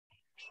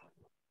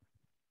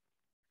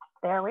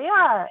There we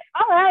are.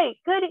 All right,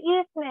 good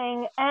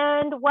evening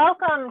and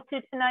welcome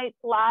to tonight's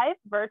live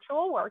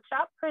virtual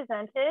workshop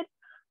presented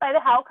by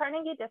the Howell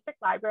Carnegie District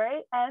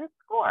Library and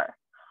SCORE.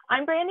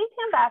 I'm Brandy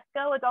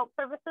Tambasco, Adult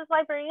Services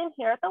Librarian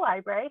here at the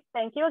library.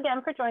 Thank you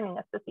again for joining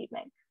us this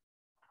evening.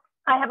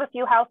 I have a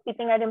few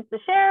housekeeping items to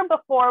share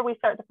before we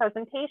start the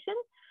presentation,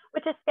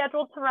 which is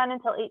scheduled to run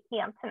until 8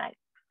 p.m. tonight.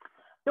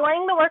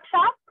 During the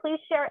workshop, please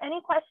share any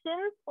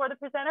questions for the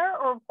presenter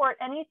or report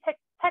any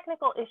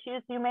technical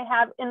issues you may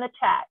have in the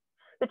chat.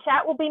 The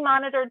chat will be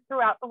monitored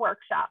throughout the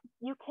workshop.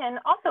 You can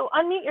also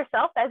unmute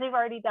yourself, as you've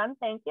already done,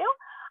 thank you.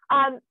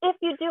 If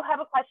you do have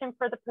a question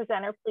for the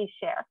presenter, please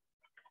share.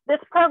 This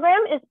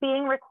program is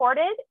being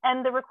recorded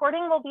and the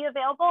recording will be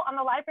available on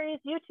the library's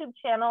YouTube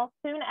channel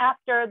soon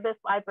after this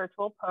live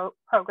virtual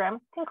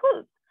program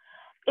concludes.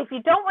 If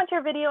you don't want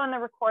your video in the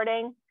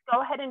recording,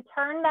 go ahead and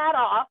turn that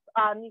off.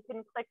 You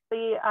can click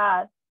the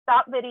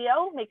stop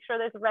video, make sure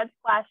there's a red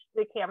flash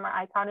to the camera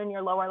icon in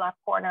your lower left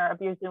corner of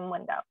your Zoom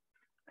window.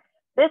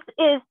 This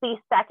is the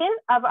second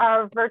of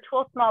our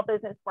virtual small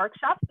business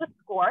workshops with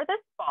SCORE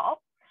this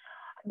fall.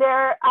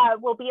 There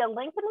will be a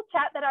link in the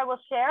chat that I will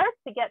share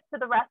to get to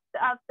the rest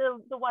of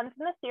the ones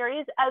in the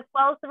series, as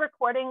well as the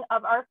recording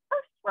of our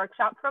first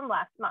workshop from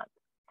last month.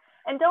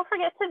 And don't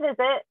forget to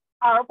visit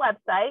our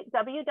website,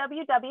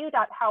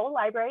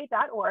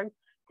 www.howelllibrary.org,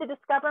 to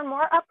discover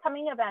more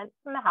upcoming events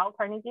from the Howell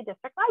Carnegie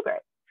District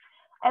Library.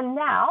 And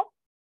now,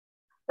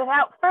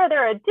 without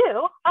further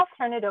ado, I'll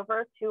turn it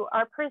over to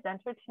our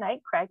presenter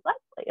tonight, Craig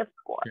Leslie of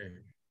SCORE. Okay.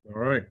 All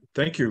right,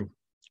 thank you.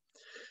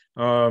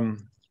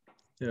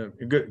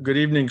 Good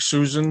evening,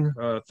 Susan.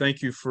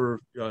 Thank you for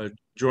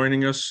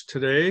joining us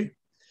today.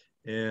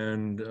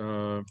 And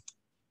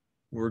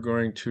we're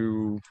going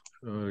to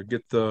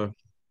get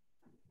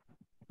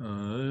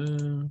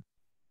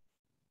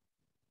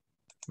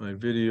my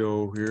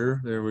video here.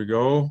 There we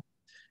go.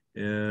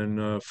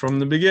 And from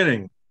the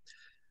beginning.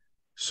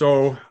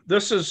 So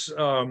this is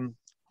one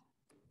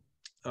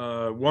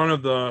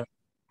of the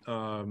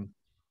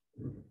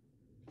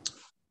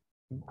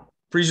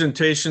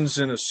presentations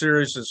in a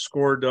series that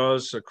SCORE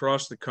does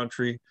across the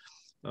country.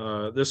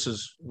 This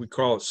is, we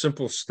call it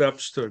Simple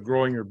Steps to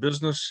Growing Your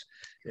Business.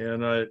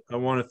 And I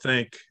want to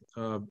thank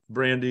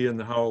Brandy and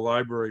the Howell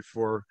Library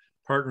for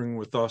partnering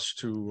with us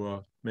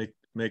to make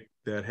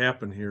that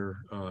happen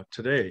here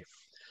today.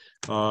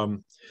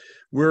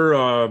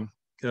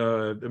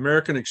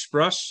 American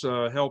Express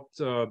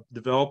helped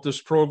develop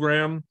this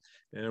program,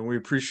 and we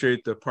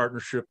appreciate the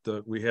partnership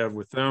that we have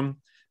with them.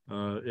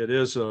 It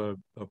is a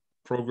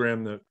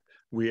program that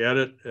we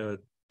edit to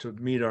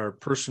meet our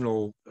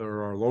personal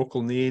or our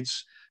local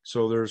needs.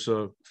 So there's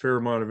a fair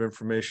amount of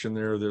information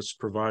there that's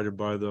provided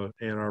by the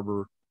Ann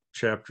Arbor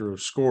chapter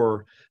of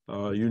SCORE,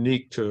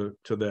 unique to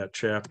that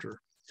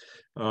chapter.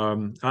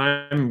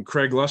 I'm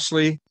Craig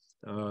Leslie.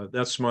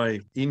 That's my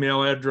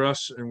email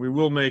address, and we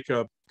will make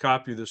a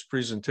copy of this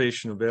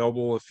presentation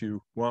available if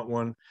you want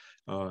one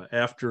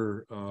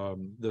after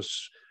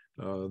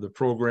the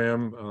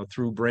program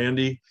through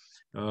Brandy,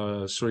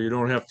 so you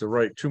don't have to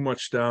write too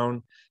much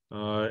down.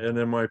 And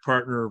then my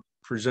partner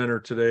presenter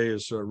today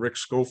is Rick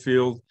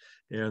Schofield,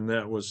 and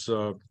that was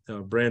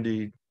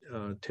Brandy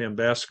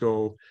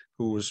Tambasco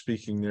who was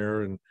speaking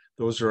there, and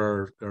those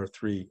are our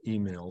three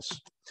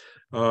emails.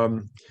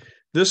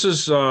 This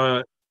is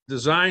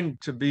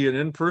designed to be an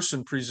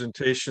in-person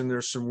presentation.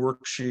 There's some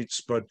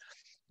worksheets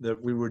that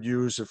we would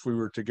use if we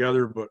were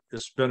together, but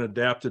it's been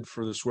adapted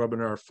for this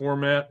webinar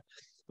format.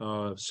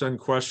 Send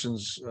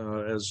questions,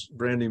 as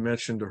Brandy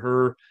mentioned, to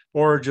her,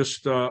 or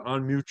just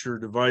unmute your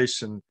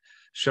device and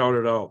shout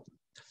it out.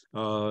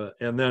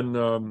 And then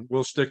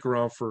we'll stick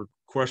around for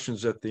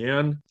questions at the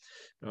end.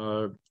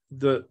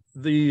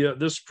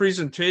 This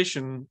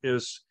presentation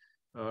is,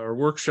 our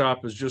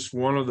workshop is just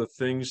one of the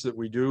things that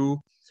we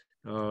do.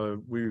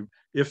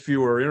 If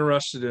you are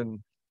interested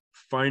in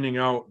finding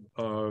out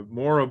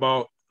more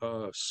about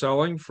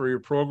selling for your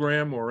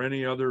program or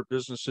any other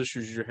business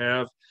issues you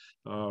have,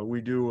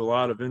 we do a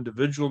lot of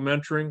individual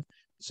mentoring.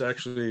 It's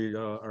actually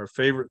our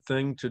favorite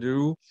thing to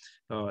do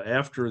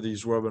after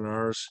these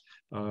webinars,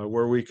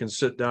 where we can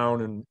sit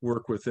down and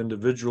work with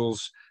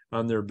individuals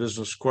on their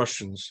business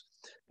questions.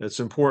 It's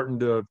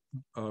important to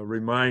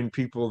remind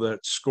people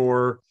that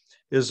SCORE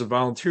is a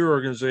volunteer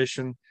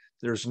organization.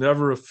 There's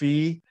never a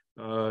fee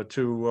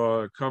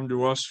to come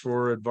to us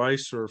for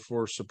advice or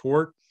for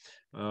support,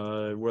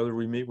 whether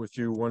we meet with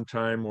you one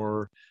time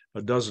or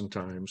a dozen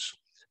times.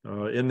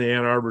 In the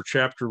Ann Arbor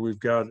chapter, we've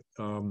got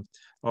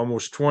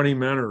almost 20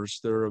 mentors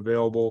that are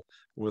available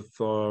with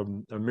a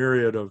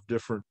myriad of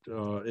different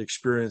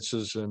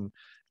experiences and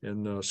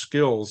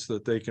skills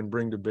that they can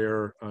bring to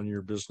bear on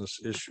your business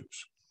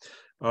issues.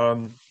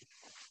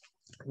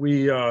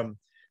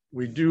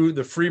 We do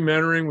the free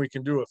mentoring. We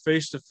can do it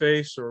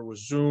face-to-face or with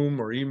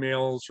Zoom or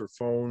emails or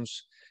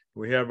phones.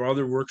 We have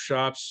other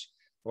workshops,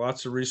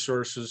 lots of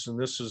resources, and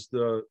this is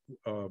the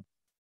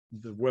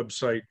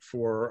website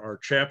for our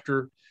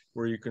chapter,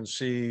 where you can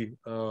see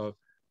all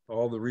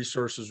the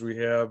resources we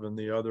have and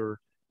the other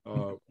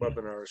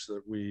webinars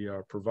that we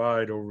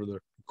provide over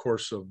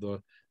course of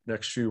the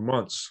next few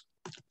months.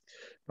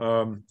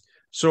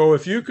 So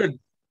if you could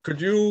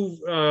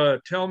you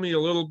tell me a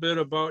little bit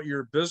about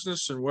your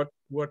business and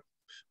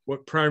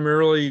what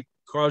primarily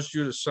caused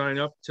you to sign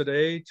up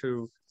today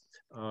to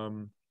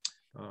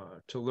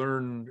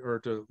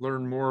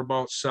learn more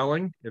about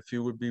selling, if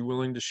you would be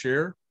willing to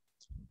share,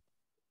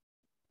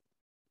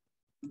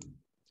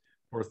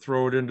 or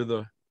throw it into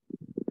the.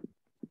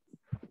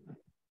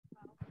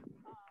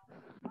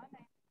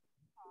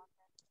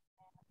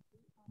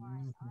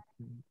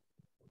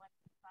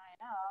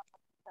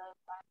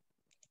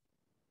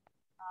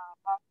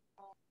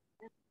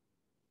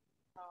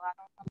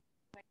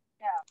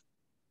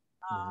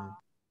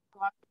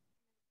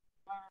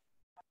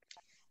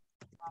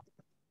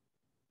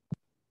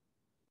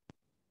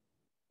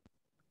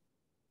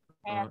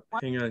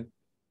 Hang on,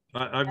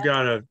 I've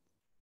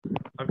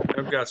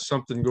got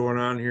something going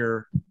on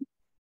here.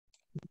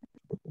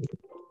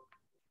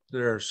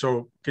 There.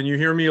 So can you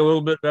hear me a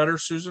little bit better,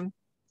 Susan?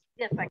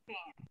 Yes, I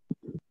can.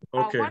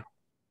 Okay. One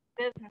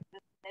business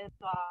is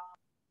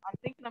I'm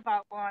thinking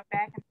about going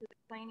back into the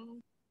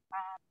cleaning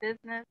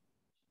business,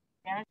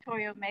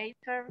 janitorial maid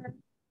service.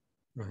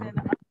 And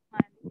the other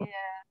one is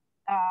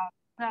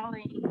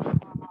selling,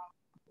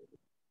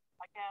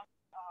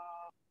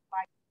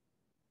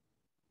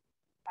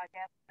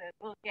 the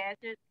little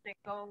gadgets that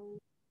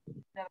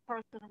a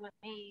person would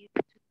need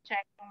to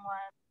check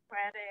someone's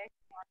credit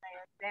on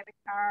their debit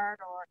card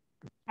or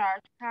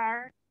charge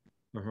card.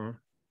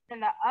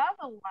 And the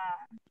other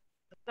one,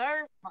 the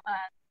third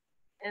one,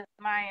 is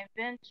my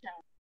invention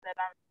that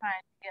I'm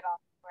trying to get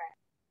off the ground.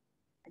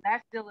 And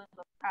that's dealing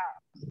with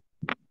cars.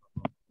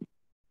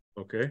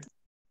 Okay.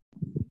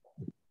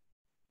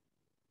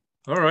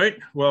 All right.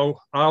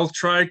 Well, I'll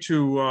try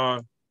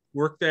to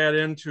work that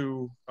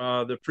into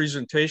the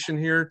presentation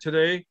here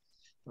today.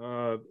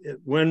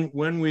 When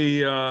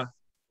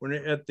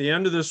at the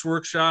end of this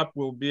workshop,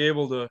 we'll be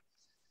able to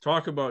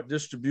talk about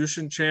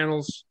distribution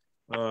channels,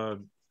 how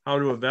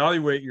to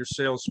evaluate your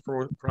sales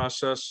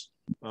process,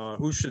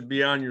 who should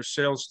be on your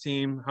sales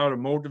team, how to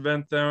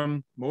motivate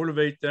them,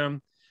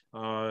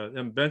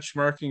 and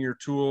benchmarking your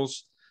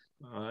tools,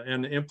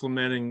 and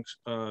implementing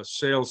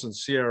sales and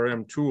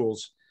CRM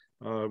tools.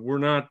 We're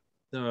not,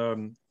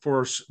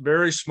 for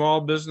very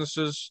small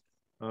businesses,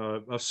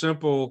 a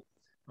simple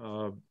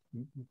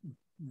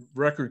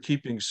record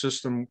keeping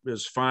system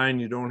is fine.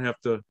 You don't have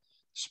to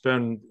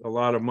spend a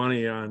lot of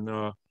money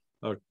on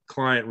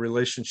client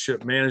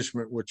relationship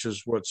management, which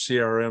is what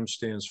CRM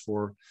stands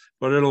for.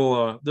 But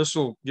this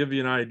will give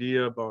you an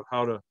idea about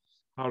how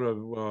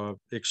to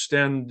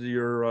extend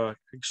your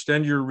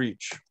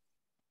reach.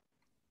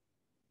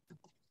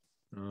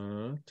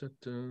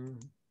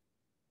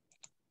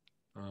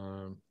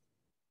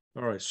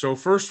 All right, so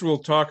first we'll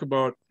talk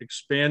about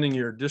expanding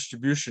your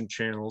distribution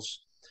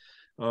channels.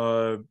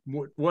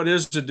 What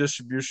is a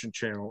distribution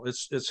channel?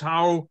 It's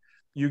how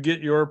you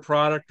get your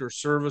product or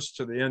service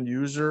to the end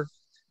user.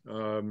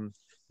 It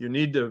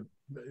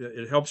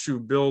helps you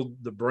build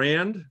the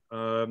brand.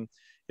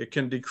 It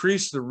can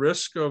decrease the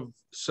risk of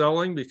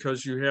selling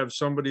because you have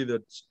somebody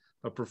that's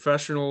a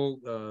professional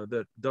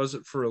that does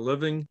it for a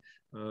living,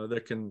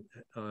 that can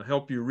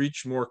help you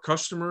reach more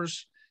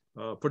customers.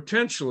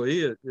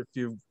 Potentially, if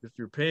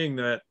you're paying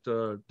that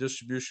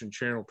distribution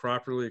channel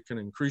properly, it can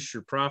increase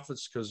your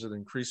profits because it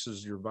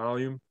increases your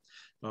volume.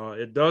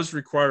 It does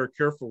require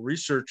careful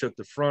research at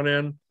the front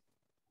end,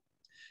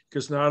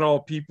 because not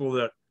all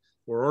people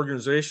or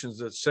organizations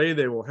that say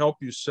they will help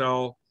you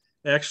sell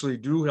actually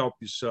do help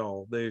you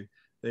sell. They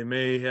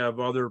may have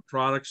other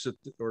products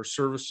or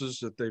services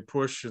that they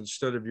push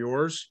instead of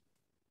yours,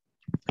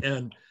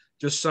 and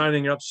just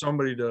signing up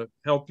somebody to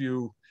help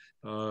you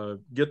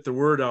get the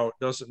word out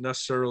doesn't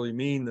necessarily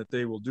mean that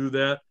they will do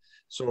that.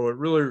 So it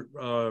really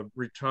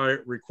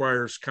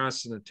requires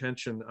constant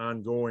attention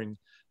ongoing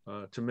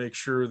to make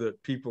sure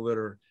that people that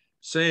are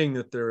saying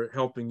that they're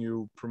helping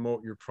you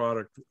promote your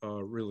product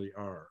really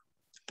are.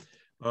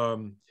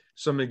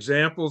 Some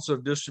examples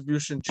of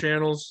distribution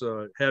channels: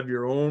 have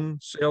your own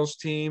sales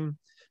team.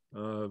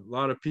 A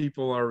lot of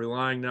people are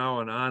relying now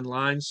on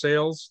online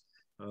sales.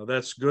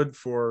 That's good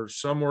for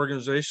some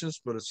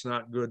organizations, but it's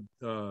not good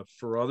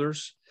for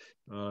others.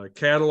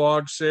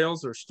 Catalog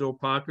sales are still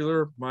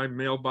popular. My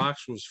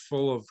mailbox was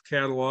full of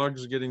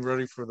catalogs getting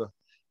ready for the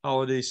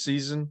holiday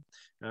season.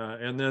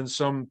 And then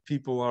some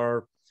people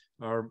are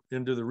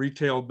into the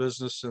retail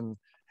business, and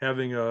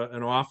having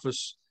an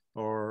office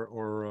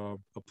or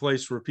a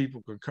place where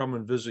people could come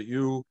and visit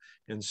you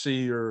and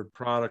see your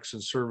products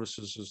and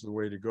services is the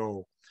way to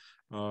go.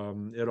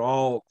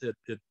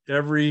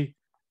 Every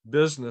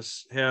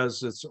business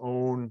has its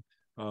own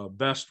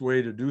best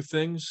way to do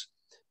things,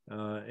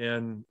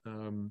 and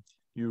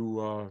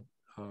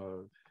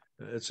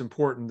it's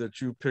important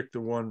that you pick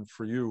the one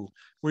for you.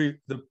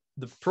 The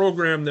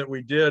program that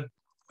we did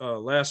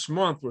last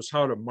month was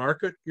how to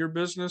market your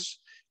business,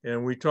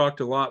 and we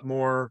talked a lot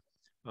more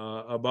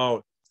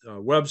about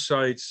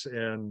websites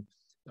and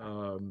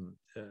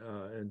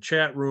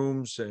chat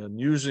rooms and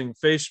using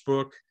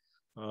Facebook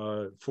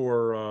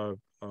for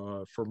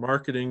for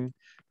marketing,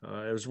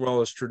 as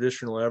well as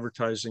traditional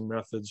advertising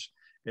methods.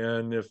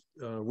 And if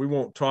we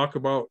won't talk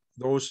about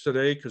those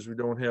today because we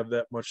don't have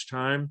that much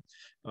time,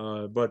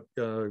 but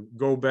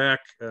go back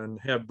and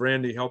have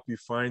Brandy help you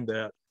find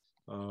that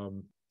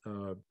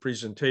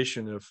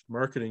presentation if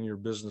marketing your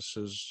business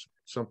is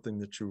something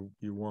that you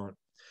want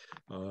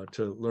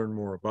to learn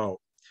more about.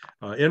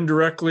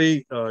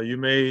 Indirectly, you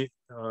may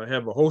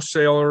have a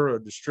wholesaler,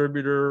 a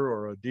distributor,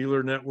 or a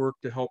dealer network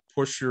to help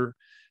push your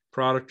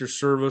product or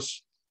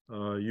service.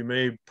 You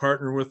may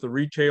partner with a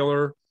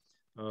retailer.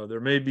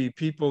 There may be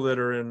people that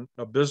are in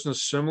a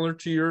business similar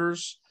to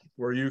yours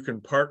where you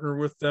can partner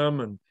with them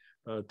and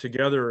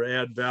together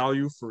add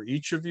value for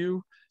each of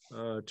you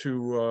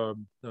to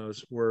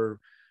where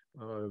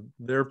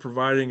they're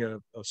providing a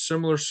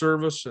similar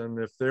service, and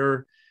if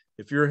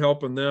you're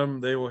helping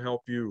them, they will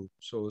help you.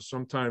 So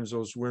sometimes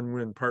those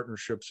win-win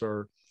partnerships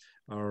are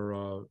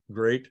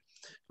great.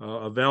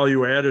 A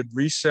value-added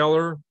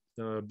reseller,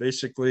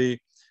 basically,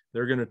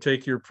 they're going to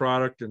take your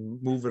product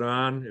and move it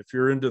on. If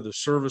you're into the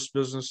service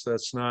business,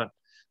 that's not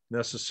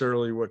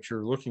necessarily what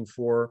you're looking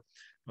for.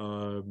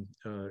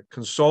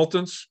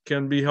 Consultants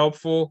can be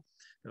helpful.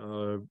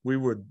 We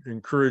would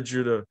encourage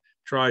you to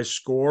try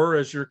SCORE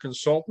as your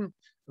consultant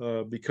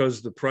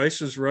because the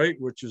price is right,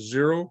 which is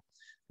zero.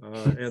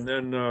 And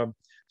then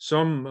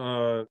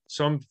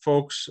some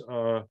folks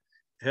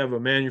have a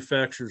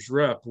manufacturer's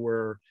rep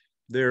where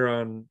they're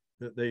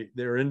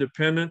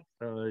independent.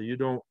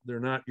 They're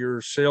not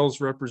your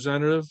sales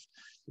representative.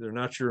 They're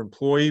not your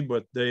employee,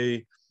 but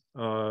they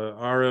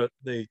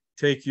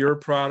take your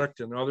product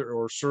and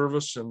or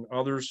service and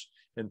others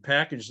and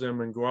package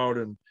them and go out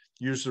and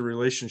use the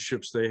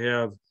relationships they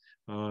have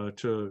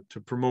to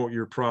promote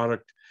your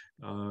product,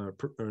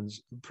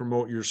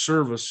 promote your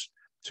service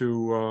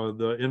to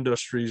the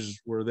industries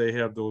where they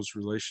have those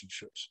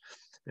relationships.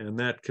 And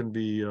that can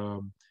be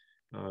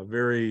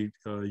very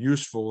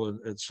useful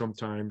at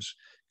sometimes,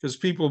 because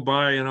people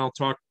buy, and I'll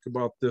talk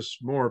about this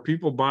more,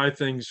 people buy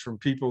things from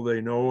people they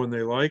know and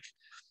they like,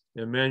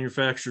 and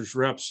manufacturers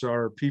reps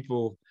are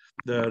people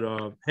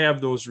that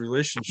have those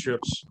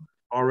relationships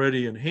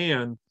already in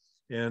hand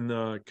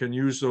and can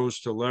use those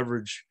to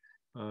leverage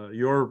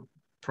your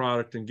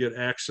product and get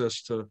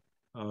access to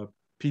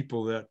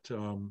people that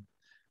can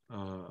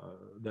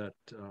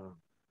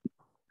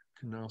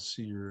now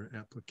see your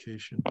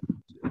application.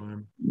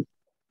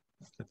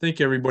 I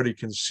think everybody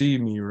can see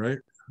me, right?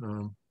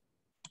 Yeah.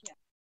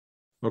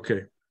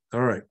 Okay.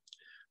 All right.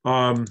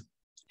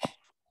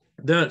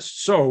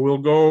 So we'll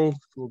go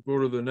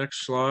to the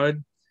next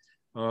slide.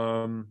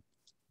 I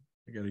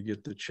got to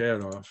get the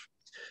chat off.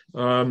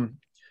 And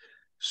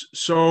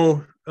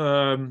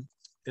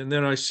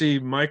then I see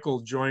Michael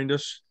joined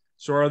us.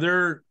 So are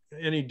there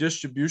any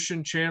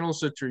distribution channels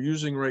that you're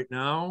using right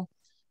now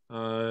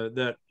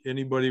that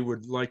anybody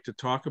would like to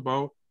talk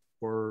about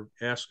or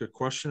ask a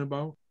question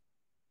about?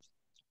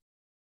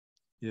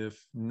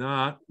 If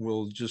not,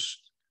 we'll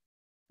just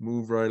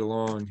move right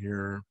along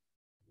here.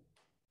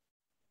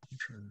 I'm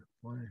trying to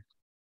play.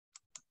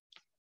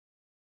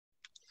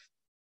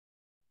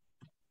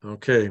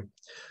 Okay,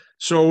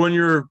 so when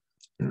you're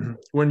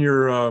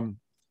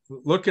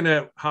looking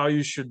at how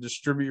you should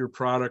distribute your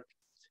product,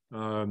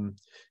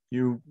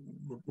 you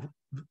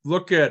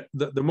look at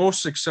the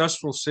most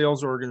successful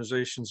sales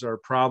organizations are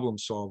problem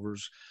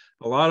solvers.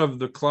 A lot of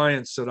the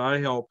clients that I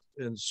help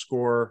in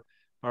SCORE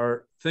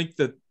think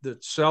that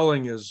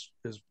selling is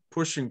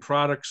pushing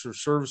products or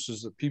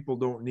services that people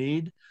don't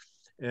need,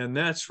 and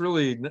that's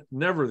really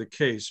never the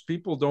case.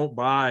 People don't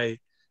buy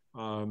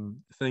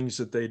things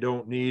that they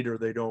don't need or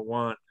they don't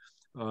want.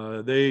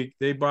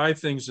 They buy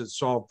things that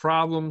solve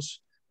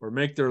problems or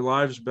make their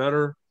lives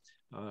better.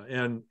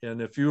 And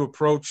if you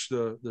approach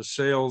the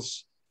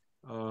sales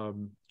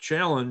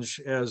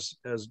challenge as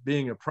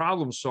being a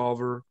problem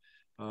solver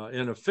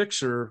and a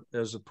fixer,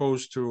 as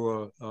opposed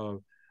to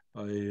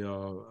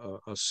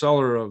a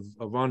seller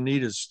of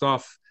unneeded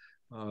stuff,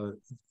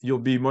 you'll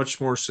be much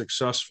more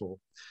successful.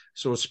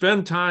 So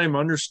spend time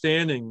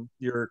understanding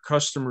your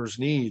customers'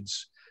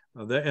 needs,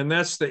 and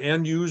that's the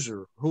end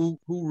user who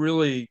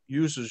really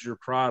uses your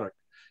product.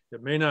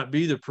 It may not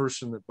be the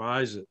person that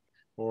buys it,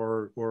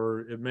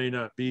 or it may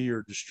not be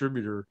your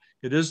distributor.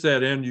 It is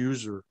that end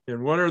user,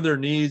 and what are their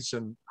needs,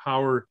 and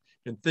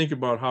and think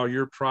about how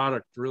your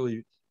product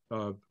really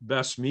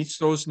best meets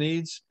those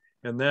needs.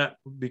 And that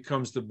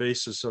becomes the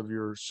basis of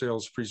your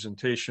sales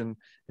presentation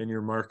and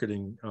your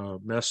marketing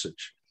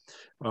message.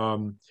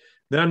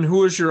 Then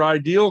who is your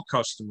ideal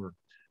customer?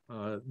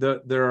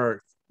 There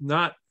are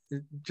not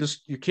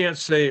just, you can't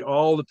say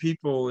all the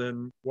people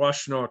in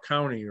Washtenaw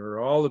County or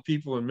all the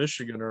people in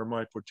Michigan are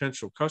my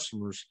potential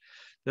customers.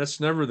 That's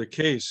never the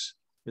case.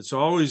 It's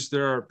always,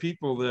 there are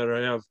people that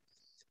have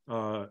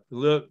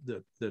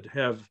that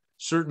have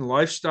certain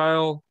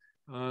lifestyle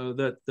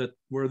that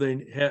where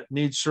they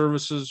need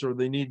services or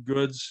they need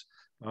goods.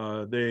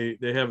 They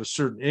have a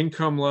certain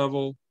income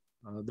level.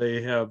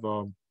 They have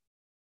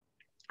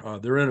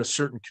they're in a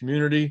certain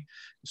community.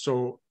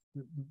 So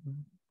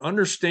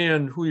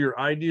understand who your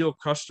ideal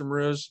customer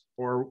is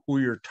or who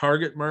your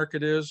target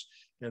market is,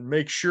 and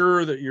make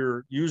sure that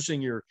you're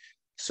using your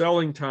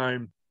selling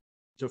time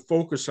to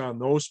focus on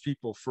those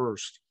people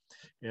first.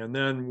 And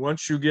then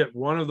once you get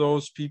one of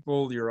those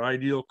people, your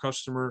ideal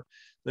customer,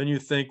 then you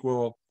think,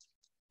 well,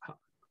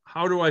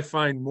 how do I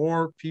find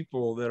more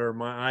people that are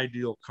my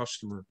ideal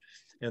customer?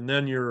 And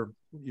then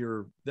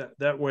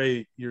that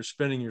way you're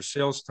spending your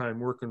sales time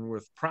working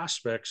with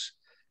prospects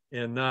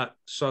and not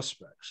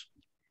suspects.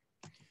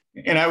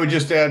 And I would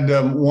just add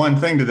one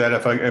thing to that,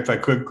 if I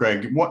could,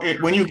 Craig.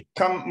 When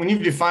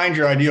you've defined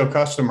your ideal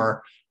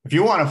customer, if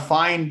you want to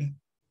find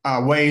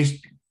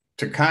ways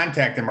to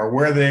contact them, or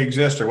where they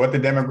exist, or what the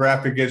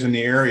demographic is in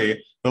the area,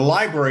 the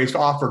libraries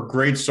offer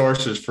great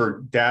sources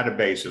for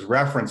databases,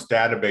 reference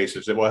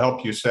databases that will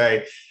help you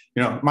say,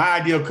 my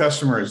ideal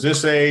customer is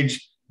this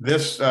age,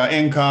 this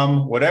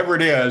income, whatever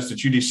it is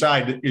that you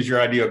decide is your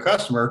ideal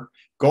customer.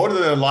 Go to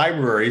the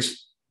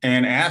libraries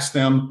and ask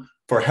them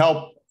for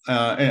help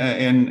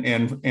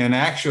in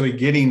actually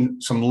getting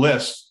some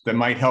lists that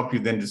might help you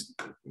then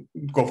just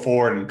go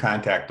forward and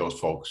contact those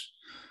folks.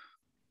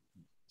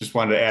 Just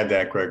wanted to add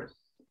that, Craig.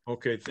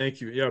 Okay,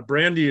 thank you. Yeah,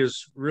 Brandy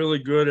is really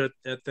good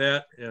at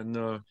that,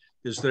 and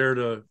is there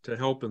to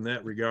help in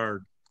that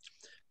regard.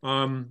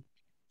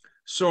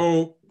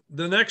 So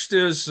the next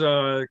is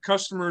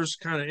customers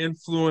kind of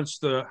influence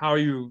how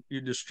you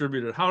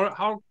distribute it.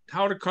 How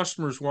do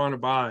customers want to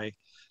buy?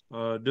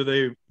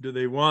 Do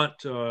they want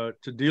to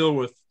deal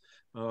with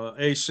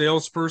a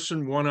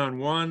salesperson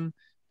one-on-one?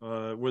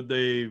 Would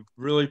they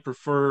really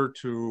prefer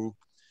to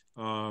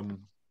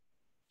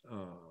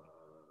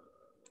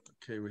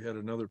okay, we had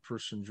another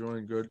person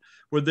join. Good.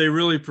 Would they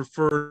really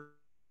prefer?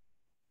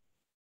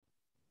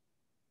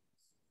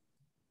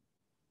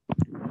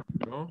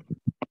 No?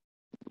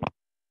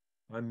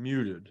 I'm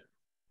muted.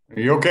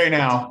 Are you okay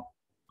now?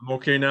 I'm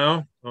okay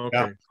now? Okay.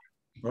 Yeah.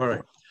 All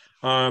right.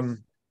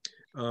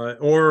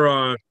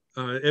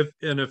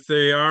 If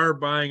they are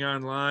buying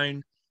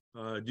online,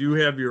 do you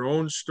have your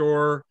own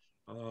store,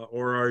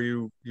 or are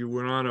you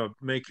want to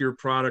make your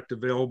product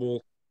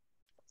available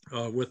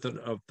with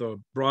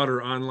the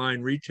broader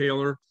online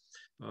retailer?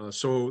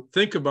 So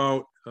think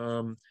about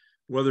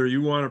whether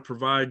you want to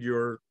provide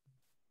your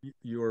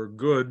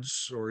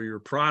goods or your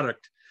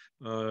product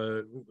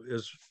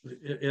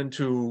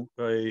into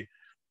an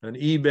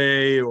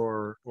eBay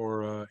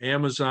or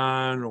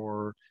Amazon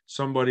or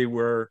somebody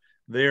where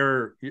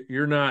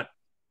you're not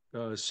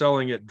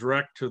selling it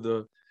direct to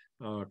the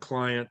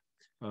client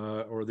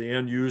or the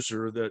end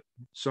user, that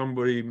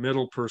somebody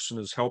middle person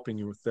is helping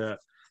you with that.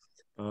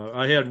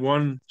 I had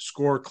one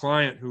SCORE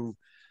client who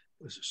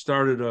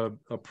started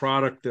a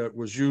product that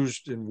was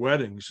used in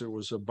weddings. It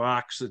was a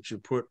box that you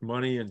put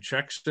money and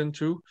checks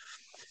into,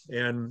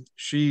 and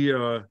she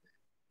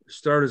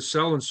started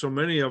selling so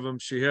many of them.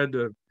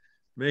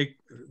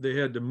 They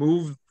had to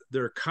move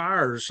their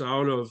cars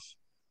out of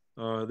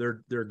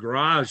their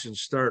garage and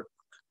start.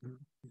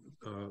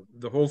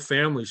 The whole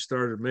family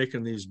started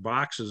making these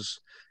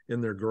boxes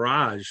in their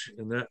garage,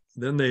 and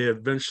then they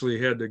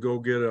eventually had to go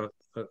get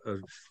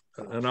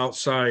an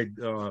outside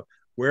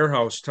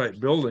warehouse type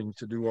building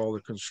to do all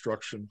the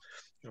construction.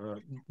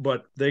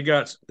 But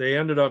they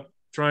ended up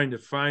trying to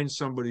find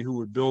somebody who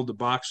would build the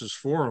boxes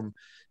for them,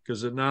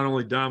 because it not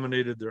only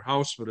dominated their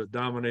house, but it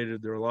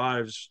dominated their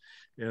lives.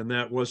 And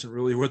that wasn't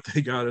really what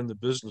they got in the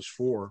business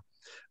for.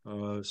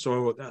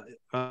 So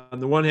on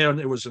the one hand,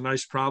 it was a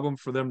nice problem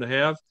for them to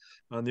have.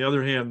 On the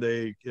other hand,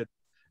 they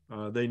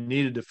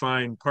needed to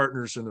find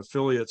partners and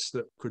affiliates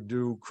that could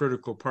do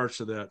critical parts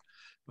of that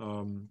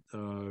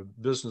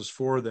business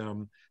for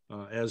them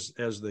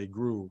as they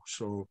grew.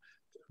 So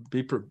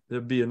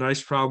it'd be a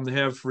nice problem to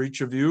have for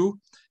each of you,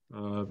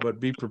 but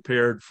be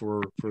prepared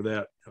for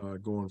that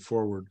going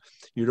forward.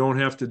 You don't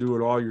have to do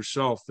it all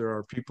yourself. There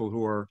are people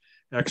who are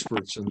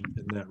experts in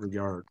that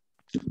regard.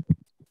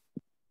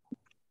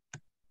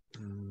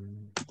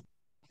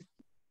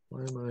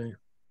 Why am I?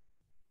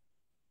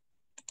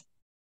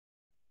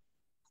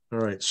 All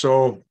right.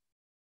 So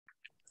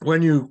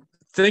when you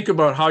think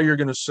about how you're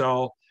going to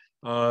sell,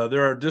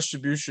 there are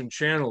distribution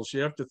channels.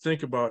 You have to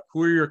think about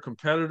who are your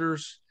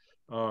competitors,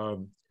 where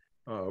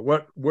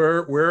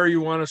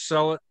you want to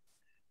sell it.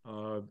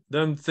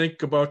 Then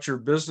think about your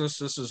business.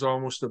 This is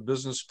almost a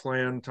business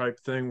plan type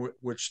thing,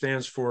 which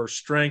stands for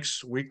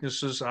strengths,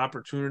 weaknesses,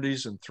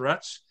 opportunities, and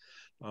threats.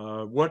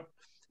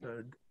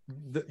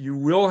 You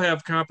will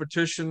have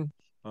competition.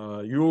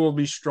 You will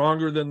be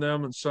stronger than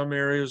them in some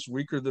areas,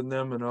 weaker than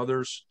them in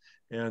others.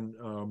 And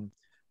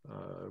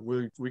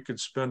we could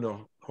spend a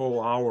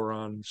whole hour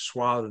on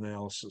SWOT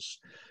analysis,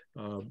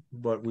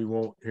 but we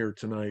won't here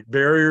tonight.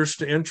 Barriers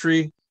to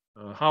entry.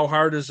 How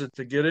hard is it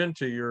to get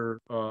into your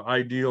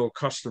ideal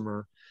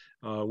customer?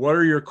 What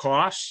are your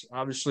costs?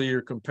 Obviously,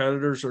 your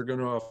competitors are going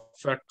to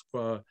affect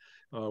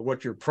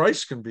what your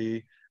price can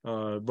be,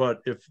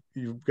 but if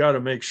you've got to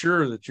make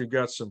sure that you've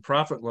got some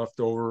profit left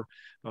over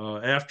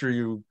after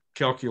you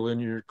calculate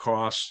your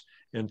costs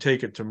and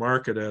take it to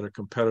market at a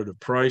competitive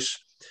price.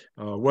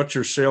 What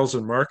your sales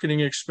and marketing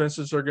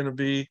expenses are going to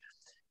be,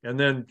 And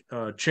then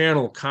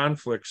channel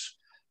conflicts.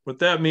 What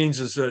that means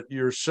is that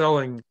you're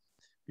selling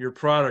your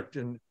product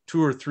in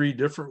 2 or 3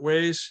 different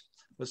ways.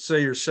 Let's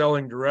say you're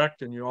selling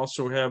direct and you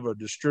also have a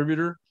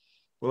distributor.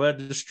 Well,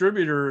 that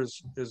distributor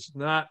is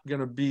not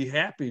going to be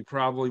happy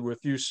probably with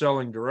you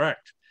selling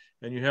direct,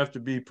 and you have to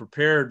be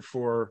prepared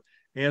for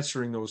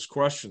answering those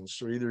questions.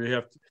 So either you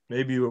have to,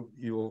 maybe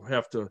you'll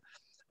have to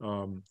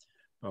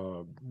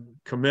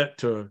commit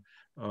to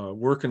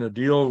working a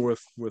deal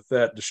with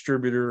that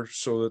distributor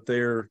so that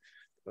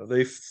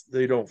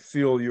they don't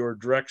feel your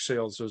direct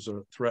sales as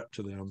a threat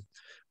to them.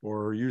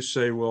 Or you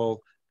say,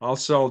 well, I'll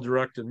sell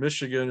direct in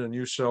Michigan and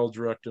you sell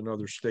direct in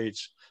other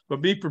states.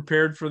 But be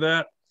prepared for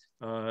that.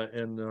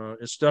 And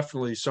it's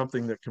definitely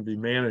something that can be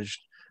managed,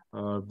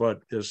 but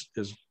is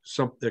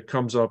something that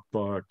comes up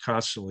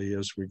constantly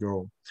as we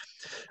go.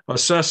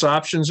 Assess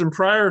options and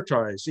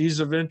prioritize: ease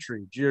of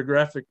entry,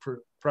 geographic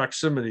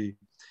proximity,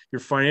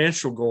 your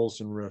financial goals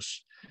and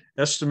risks,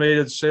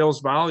 estimated sales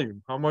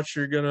volume. How much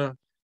are you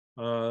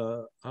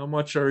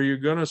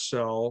gonna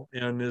sell,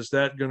 and is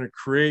that going to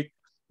create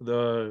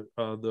the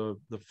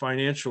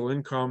financial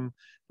income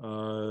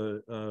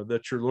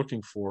that you're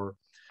looking for?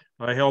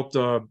 I helped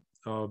a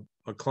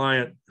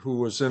client who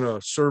was in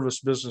a service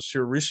business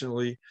here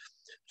recently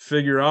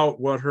figure out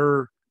what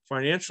her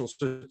financial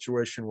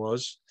situation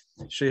was.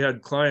 She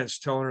had clients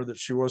telling her that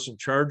she wasn't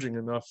charging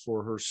enough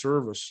for her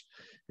service.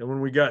 And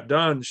when we got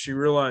done, she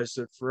realized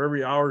that for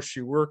every hour she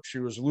worked, she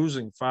was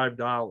losing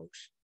 $5.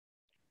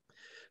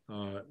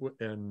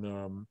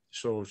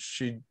 So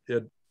she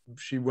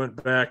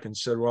went back and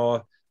said,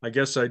 well, I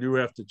guess I do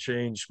have to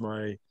change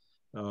my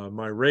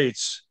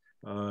rates.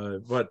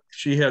 But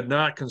she had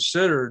not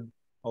considered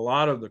a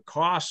lot of the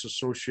costs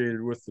associated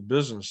with the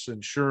business,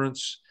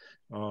 insurance,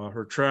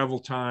 her travel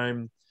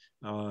time,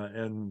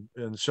 and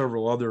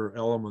several other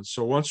elements.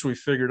 So once we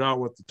figured out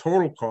what the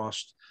total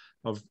cost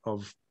of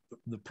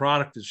the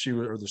product that she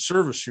was, or the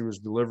service she was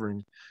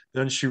delivering,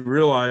 then she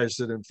realized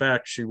that in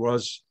fact she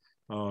was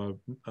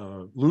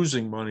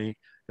losing money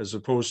as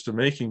opposed to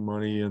making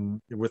money,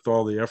 and with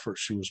all the effort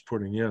she was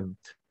putting in.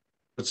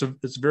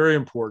 It's very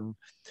important.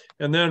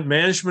 And then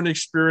management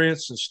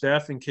experience and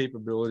staffing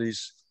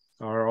capabilities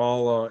are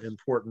all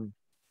important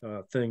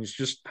things.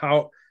 Just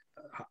how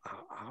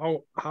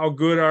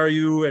good are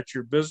you at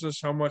your business?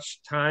 How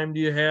much time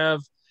do you have?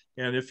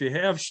 And if you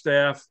have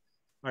staff,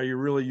 are you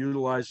really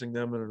utilizing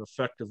them in an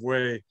effective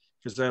way?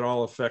 Because that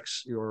all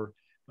affects your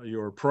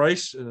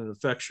price, and it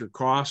affects your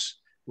costs,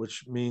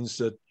 which means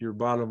that your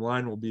bottom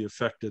line will be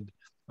affected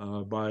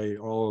by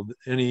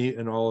any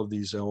and all of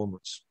these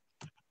elements.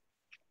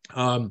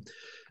 I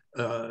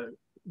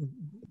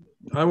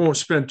won't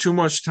spend too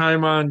much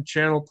time on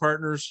channel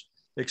partners,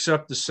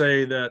 except to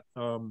say that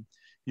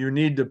you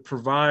need to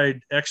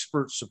provide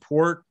expert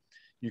support.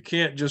 You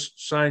can't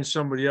just sign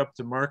somebody up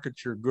to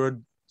market your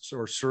goods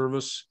or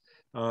service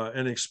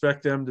and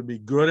expect them to be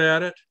good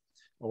at it,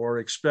 or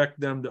expect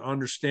them to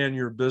understand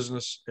your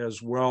business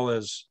as well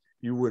as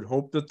you would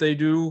hope that they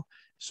do.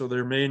 So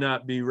they may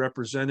not be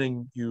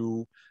representing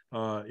you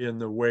in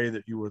the way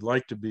that you would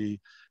like to be.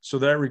 So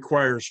that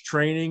requires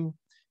training.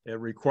 It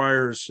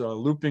requires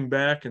looping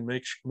back and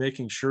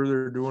making sure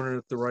they're doing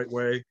it the right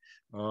way,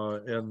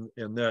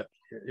 and that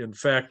in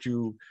fact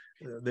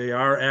they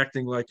are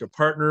acting like a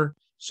partner,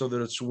 so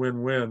that it's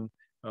win-win.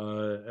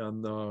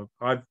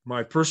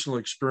 My personal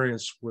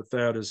experience with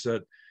that is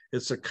that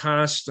it's a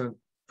constant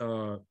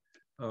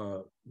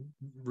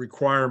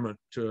requirement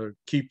to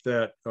keep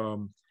that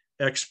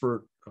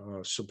expert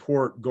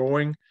support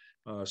going,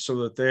 so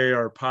that they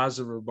are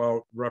positive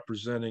about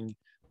representing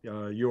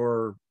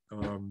you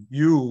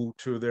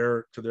to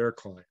their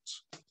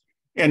clients.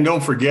 And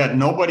don't forget,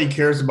 nobody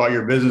cares about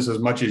your business as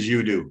much as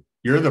you do.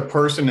 You're the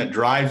person that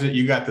drives it.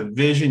 You got the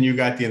vision, you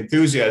got the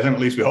enthusiasm, at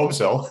least we hope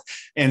so.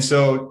 And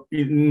so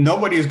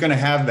nobody is going to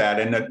have that.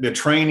 And the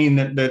training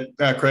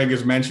that Craig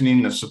is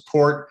mentioning, the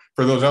support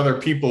for those other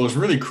people is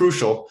really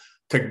crucial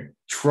to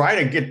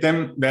try to get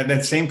them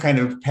that same kind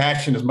of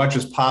passion as much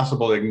as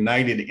possible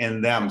ignited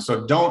in them.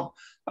 So don't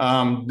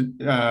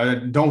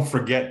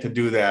forget to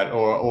do that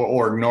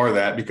or ignore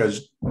that,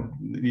 because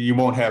you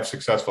won't have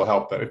successful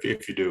help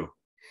if you do.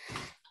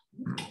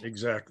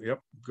 Exactly. Yep.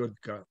 Good.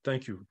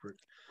 Thank you.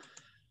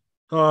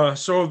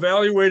 So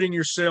evaluating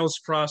your sales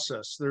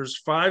process, there's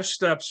 5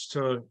 steps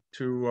to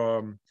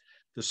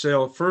the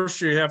sale.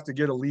 First, you have to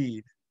get a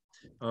lead.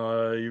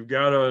 You've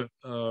got to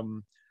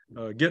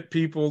get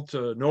people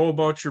to know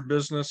about your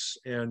business,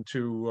 and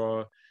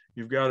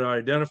you've got to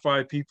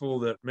identify people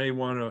that may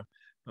want to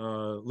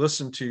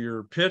listen to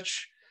your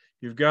pitch.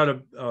 You've got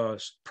to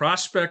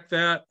prospect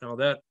that. Now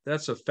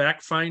that's a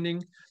fact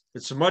finding.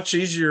 It's much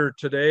easier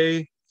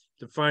today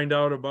to find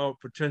out about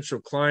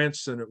potential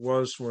clients than it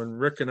was when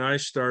Rick and I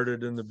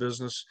started in the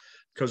business,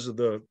 because of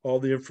all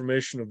the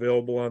information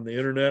available on the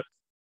internet.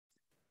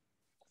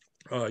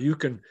 You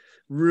can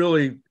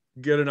really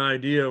get an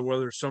idea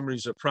whether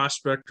somebody's a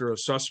prospect or a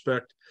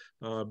suspect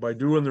by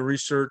doing the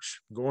research.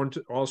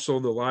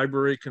 Also, the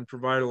library can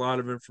provide a lot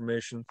of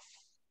information.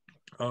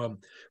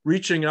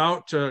 Reaching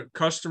out to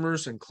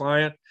customers and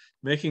client,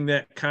 making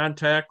that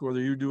contact,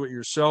 whether you do it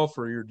yourself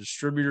or your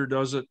distributor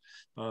does it.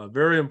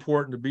 Very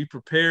important to be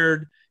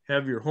prepared,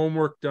 have your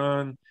homework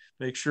done,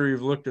 make sure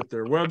you've looked at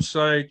their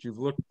website, you've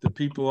looked the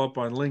people up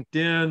on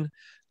LinkedIn,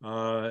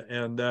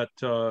 and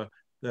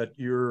that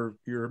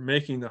you're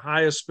making the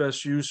highest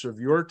best use of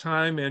your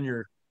time and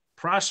your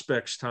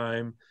prospects'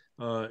 time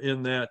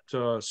in that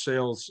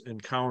sales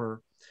encounter.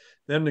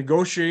 Then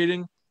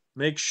negotiating,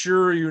 make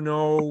sure you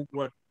know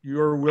what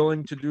you're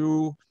willing to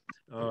do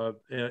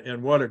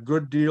and what a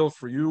good deal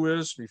for you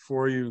is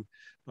before you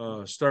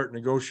start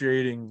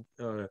negotiating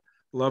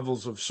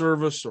levels of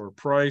service or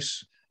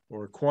price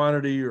or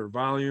quantity or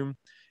volume.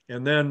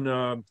 And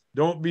then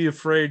don't be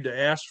afraid to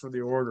ask for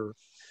the order.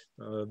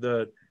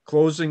 The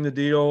closing the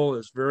deal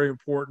is very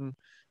important.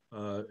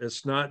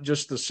 It's not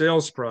just the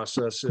sales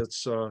process.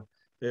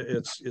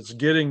 It's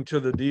getting to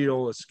the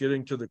deal. It's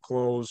getting to the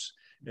close.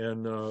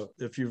 And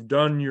if you've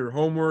done your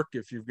homework,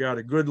 if you've got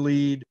a good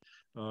lead,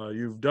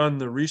 you've done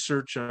the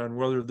research on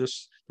whether the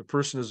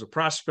person is a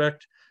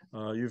prospect,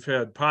 you've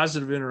had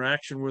positive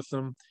interaction with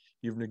them,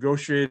 you've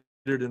negotiated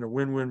in a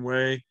win-win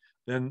way,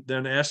 then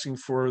asking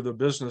for the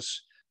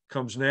business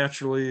comes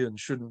naturally and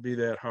shouldn't be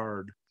that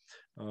hard.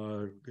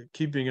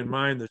 Keeping in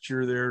mind that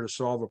you're there to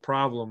solve a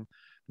problem,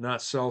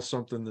 not sell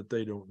something that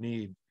they don't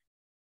need.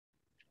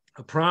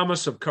 A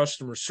promise of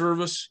customer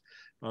service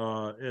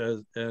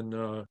and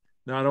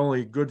not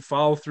only good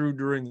follow through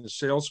during the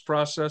sales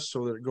process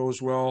so that it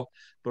goes well,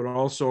 but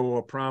also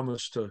a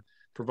promise to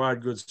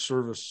provide good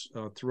service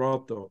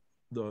throughout the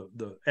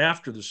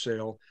after the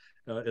sale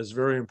is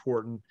very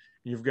important.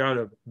 You've got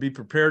to be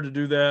prepared to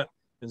do that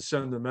and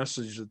send the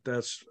message that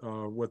that's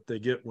what they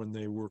get when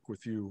they work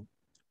with you.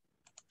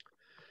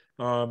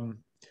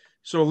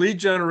 So lead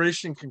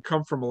generation can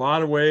come from a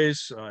lot of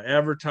ways: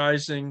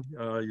 advertising,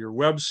 your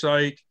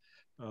website.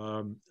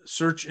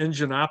 Search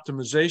engine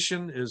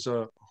optimization is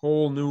a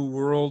whole new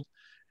world.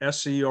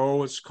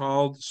 SEO, it's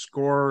called.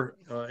 SCORE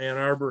Ann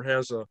Arbor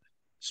has a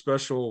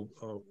special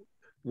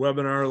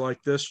webinar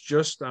like this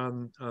just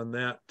on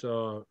that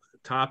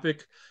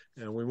topic,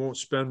 and we won't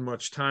spend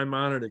much time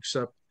on it,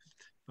 except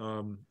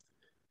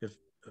if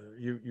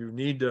you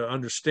need to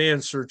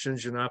understand search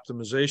engine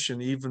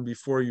optimization even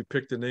before you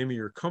pick the name of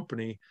your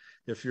company,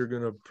 if you're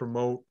going to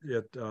promote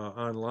it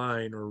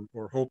online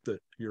or hope that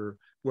your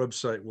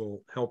website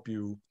will help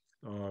you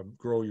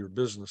grow your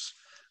business.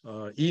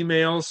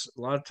 Emails,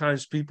 a lot of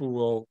times people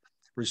will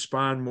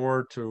respond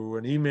more to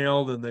an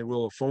email than they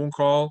will a phone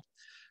call.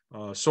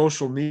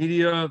 Social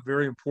media,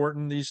 very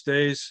important these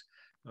days.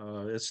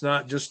 It's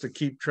not just to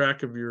keep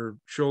track of your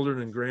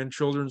children and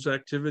grandchildren's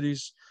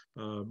activities,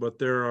 but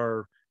there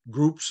are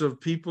groups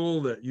of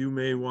people that you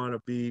may want to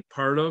be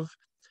part of.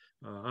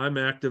 I'm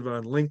active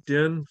on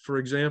LinkedIn, for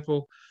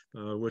example,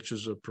 which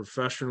is a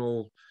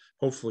professional,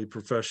 hopefully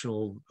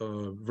professional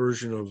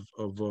version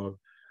of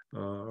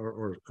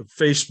or a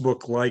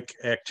Facebook-like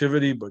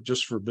activity, but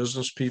just for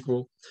business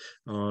people.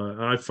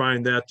 I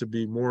find that to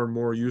be more and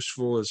more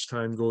useful as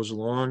time goes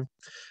along.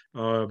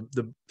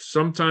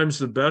 Sometimes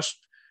the best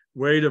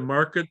way to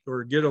market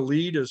or get a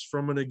lead is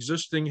from an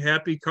existing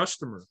happy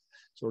customer.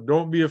 So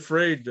don't be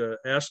afraid to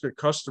ask a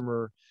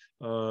customer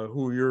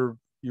who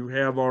you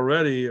have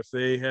already if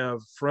they have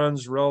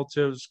friends,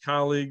 relatives,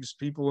 colleagues,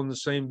 people in the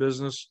same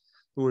business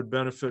who would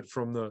benefit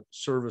from the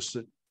service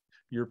that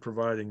you're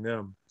providing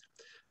them.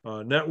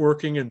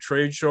 Networking and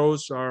trade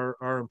shows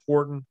are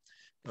important.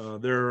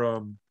 That's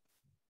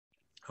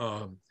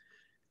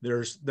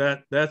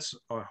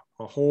a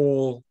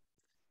whole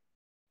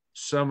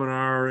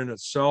seminar in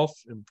itself,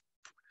 and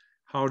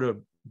how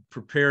to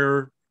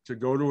prepare to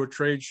go to a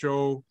trade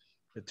show.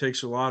 It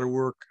takes a lot of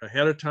work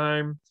ahead of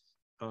time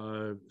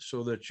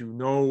so that you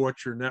know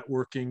what your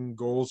networking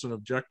goals and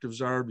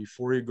objectives are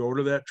before you go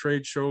to that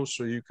trade show,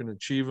 so you can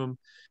achieve them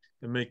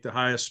and make the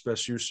highest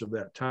best use of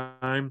that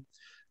time.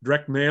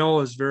 Direct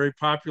mail is very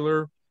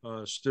popular,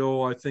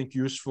 still I think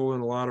useful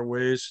in a lot of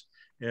ways,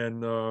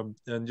 and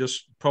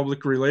just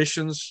public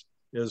relations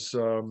is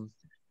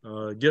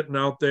getting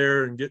out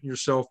there and getting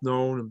yourself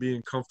known and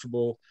being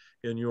comfortable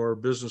in your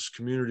business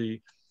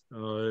community.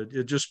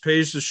 It just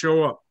pays to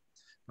show up,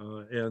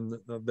 and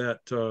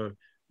that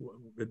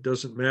it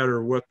doesn't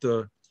matter what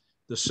the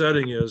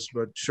setting is,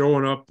 but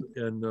showing up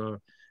and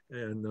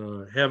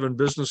having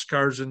business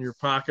cards in your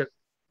pocket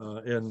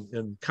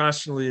and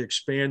constantly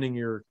expanding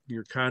your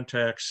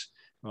contacts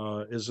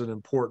is an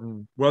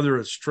important, whether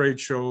it's trade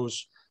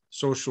shows,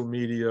 social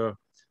media,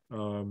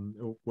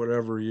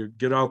 whatever. You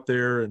get out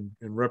there and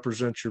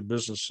represent your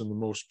business in the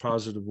most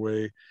positive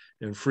way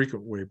and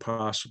frequent way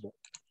possible.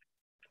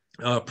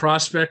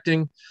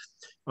 Prospecting,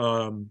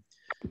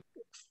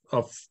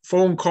 a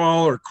phone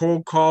call or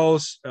cold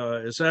calls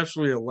is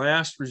absolutely a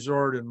last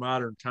resort in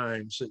modern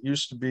times. It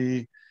used to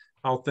be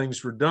how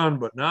things were done,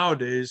 but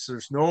nowadays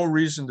there's no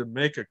reason to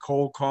make a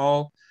cold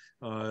call.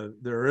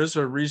 There is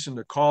a reason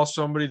to call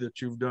somebody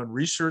that you've done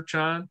research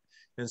on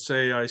and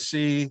say, I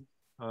see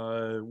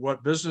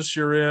what business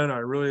you're in. I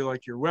really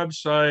like your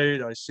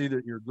website. I see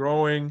that you're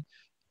growing.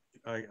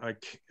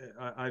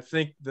 I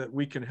think that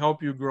we can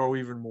help you grow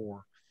even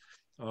more.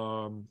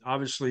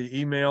 Obviously,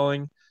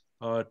 emailing,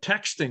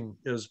 texting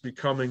is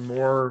becoming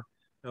more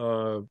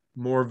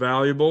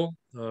valuable.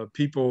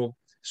 People,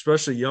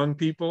 especially young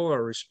people,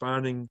 are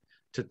responding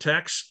to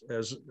text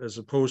as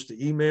opposed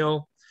to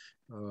email.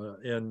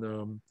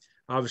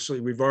 Obviously,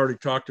 we've already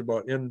talked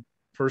about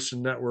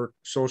in-person network,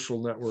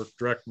 social network,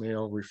 direct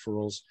mail,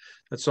 referrals.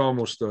 That's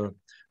almost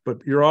but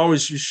you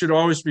should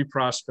always be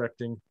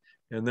prospecting,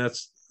 and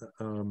that's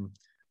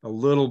a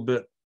little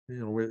bit,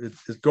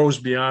 it goes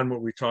beyond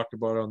what we talked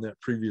about on that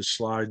previous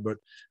slide, but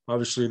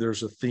obviously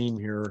there's a theme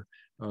here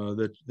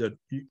that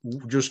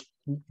just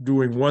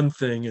doing one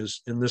thing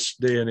is, in this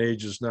day and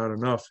age, is not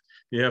enough.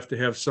 You have to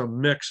have some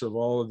mix of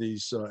all of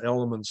these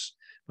elements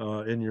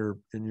in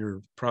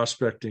your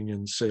prospecting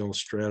and sales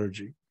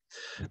strategy.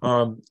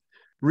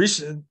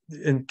 Recent,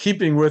 in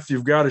keeping with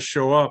You've Got to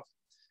Show Up,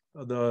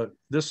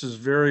 this is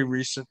very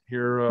recent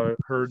here.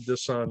 Heard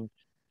this on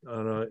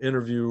an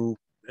interview,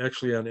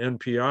 actually on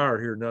NPR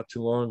here not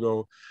too long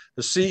ago.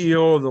 The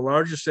CEO of the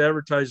largest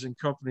advertising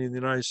company in the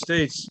United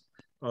States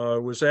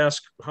was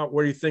asked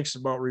what he thinks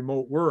about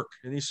remote work.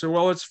 And he said,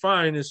 well, it's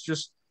fine. It's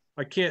just,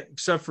 I can't,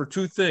 except for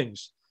two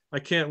things. I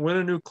can't win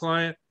a new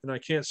client and I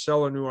can't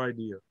sell a new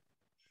idea.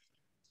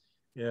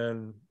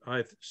 And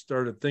I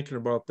started thinking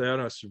about that.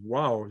 I said,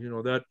 wow,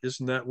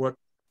 isn't that what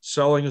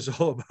selling is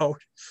all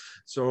about?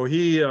 So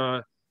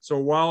so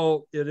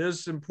while it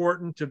is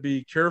important to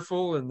be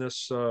careful in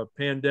this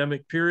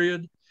pandemic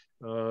period,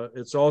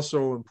 it's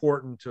also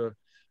important to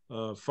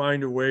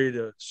find a way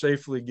to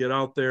safely get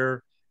out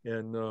there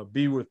and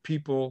be with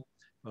people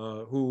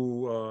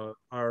who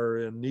are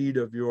in need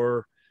of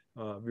your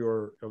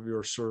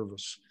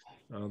service.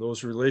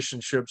 Those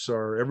relationships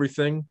are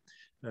everything,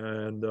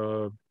 and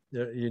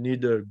you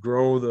need to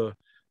grow the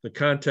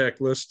contact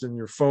list in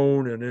your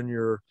phone and in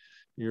your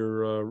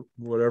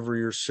whatever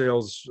your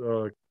sales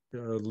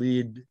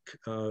lead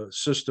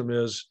system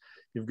is.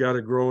 You've got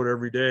to grow it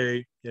every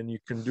day, and you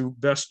can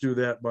best do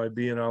that by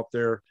being out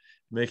there,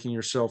 making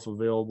yourself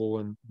available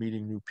and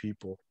meeting new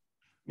people.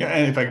 Yeah,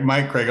 and if I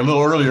might, Craig, a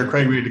little earlier,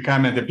 Craig made the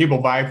comment that people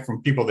buy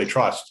from people they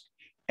trust,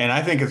 and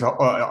I think it's a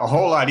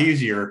whole lot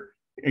easier.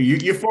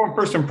 You form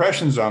first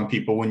impressions on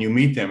people when you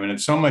meet them, and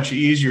it's so much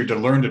easier to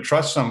learn to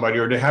trust somebody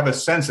or to have a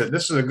sense that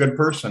this is a good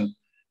person,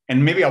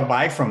 and maybe I'll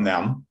buy from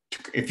them.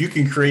 If you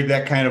can create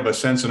that kind of a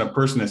sense in a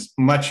person, it's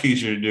much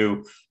easier to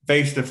do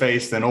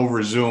face-to-face than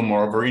over Zoom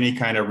or over any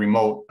kind of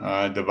remote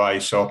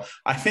device. So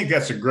I think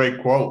that's a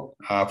great quote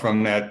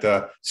from that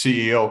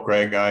CEO,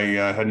 Craig.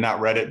 I had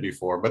not read it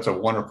before, but it's a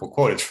wonderful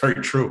quote. It's very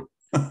true.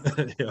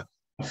 Yeah.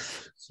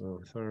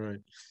 So, all right.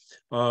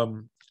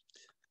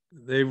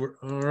 They were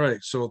all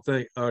right. So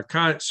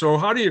so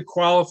how do you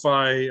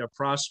qualify a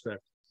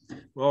prospect?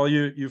 Well,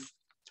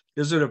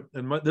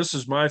 this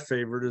is my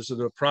favorite. Is it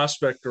a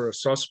prospect or a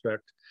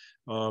suspect?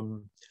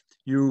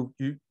 You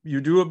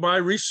do it by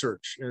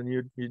research, and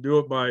you do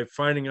it by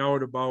finding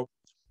out about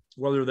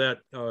whether that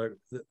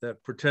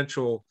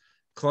potential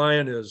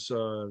client is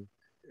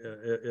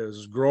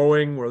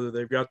growing, whether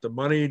they've got the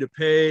money to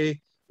pay,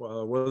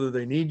 whether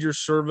they need your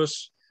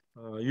service.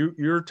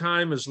 Your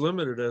time is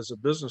limited as a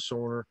business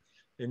owner,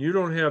 and you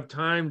don't have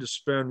time to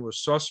spend with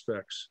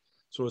suspects.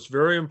 So it's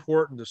very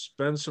important to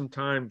spend some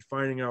time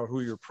finding out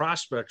who your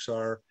prospects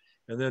are,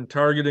 and then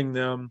targeting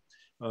them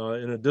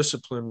in a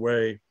disciplined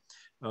way.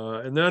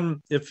 And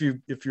then if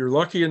you're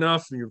lucky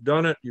enough and you've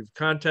done it, you've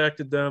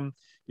contacted them,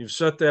 you've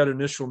set that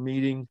initial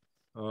meeting,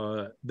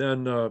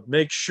 then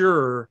make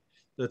sure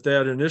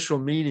that initial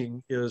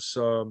meeting is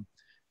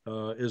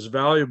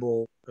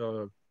valuable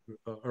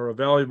or a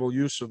valuable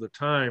use of the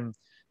time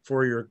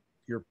for your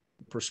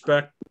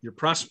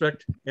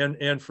prospect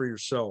and for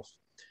yourself.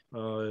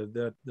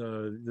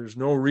 There's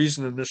no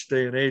reason in this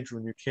day and age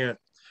when you can't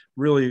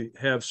really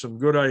have some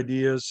good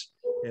ideas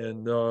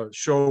and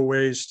show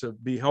ways to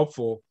be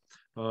helpful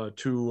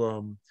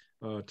to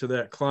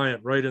that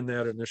client right in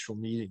that initial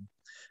meeting,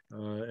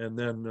 and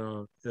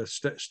then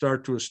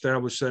start to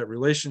establish that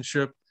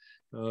relationship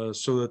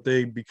so that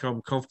they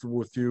become comfortable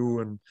with you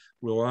and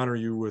will honor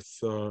you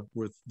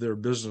with their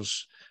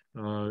business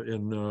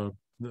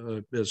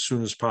as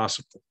soon as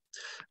possible.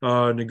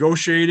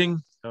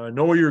 Negotiating,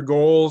 know your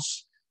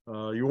goals.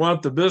 You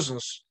want the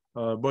business,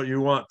 but you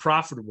want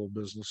profitable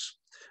business.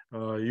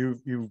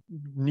 You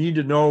need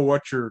to know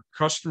what your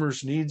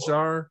customers' needs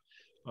are.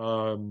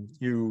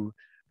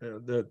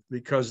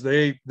 Because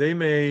they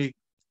may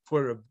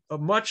put a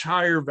much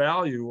higher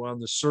value on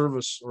the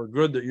service or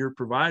good that you're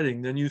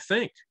providing than you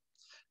think.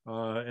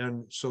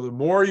 And so the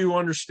more you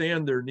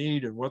understand their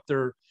need and what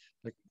they're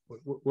like,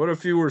 what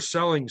if you were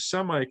selling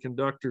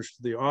semiconductors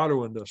to the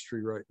auto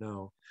industry right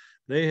now?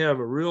 They have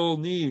a real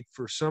need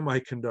for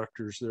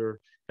semiconductors. They're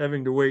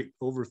having to wait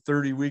over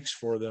 30 weeks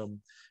for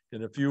them.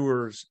 And if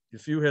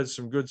you had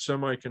some good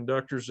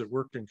semiconductors that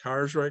worked in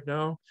cars right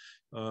now,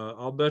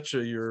 I'll bet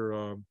you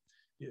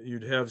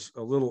you'd have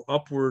a little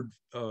upward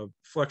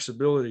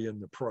flexibility in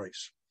the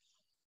price.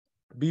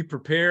 Be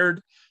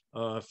prepared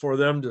for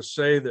them to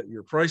say that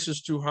your price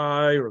is too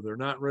high or they're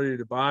not ready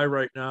to buy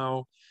right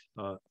now,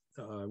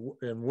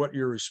 and what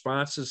your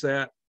response is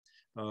that.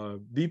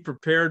 Be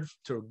prepared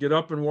to get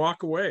up and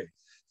walk away.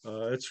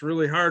 It's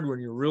really hard when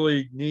you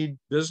really need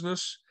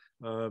business,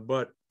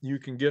 but you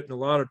can get in a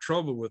lot of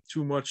trouble with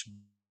too much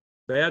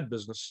bad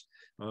business,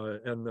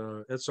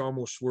 and it's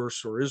almost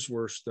worse or is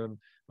worse than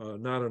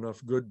not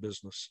enough good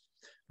business.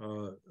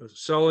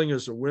 Selling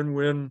is a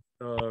win-win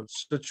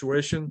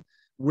situation.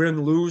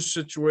 Win-lose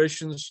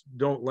situations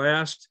don't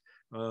last,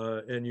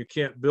 and you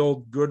can't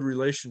build good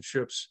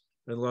relationships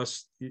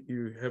unless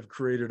you have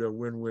created a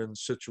win-win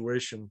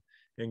situation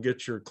and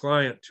get your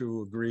client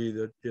to agree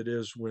that it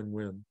is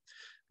win-win.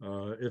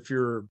 If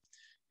you're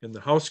in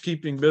the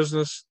housekeeping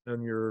business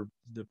and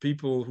the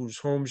people whose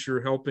homes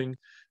you're helping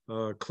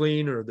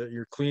clean or that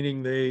you're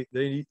cleaning, they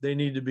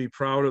need to be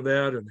proud of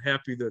that and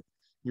happy that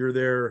you're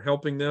there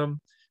helping them,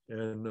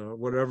 and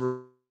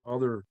whatever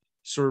other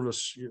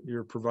service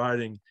you're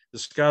providing,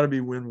 it's got to be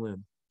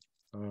win-win.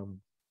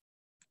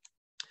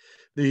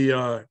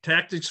 The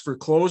tactics for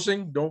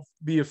closing, don't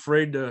be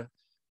afraid to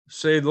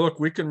say, look,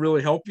 we can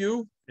really help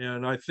you.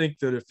 And I think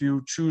that if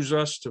you choose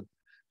us to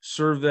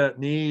serve that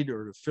need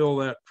or to fill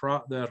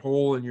that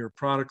hole in your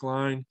product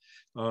line,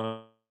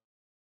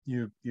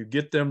 you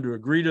get them to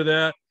agree to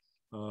that.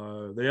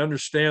 They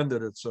understand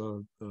that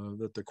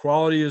that the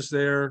quality is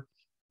there.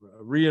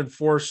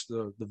 Reinforce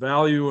the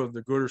value of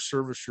the good or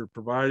service you're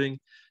providing.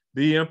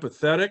 Be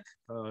empathetic,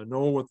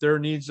 know what their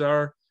needs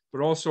are,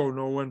 but also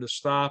know when to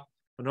stop.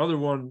 Another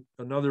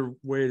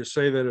way to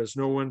say that is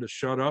know when to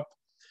shut up.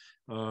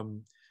 A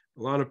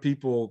lot of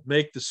people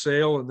make the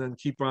sale and then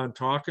keep on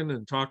talking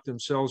and talk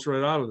themselves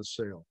right out of the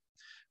sale.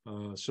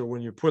 So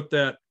when you put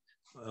that,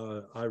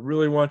 I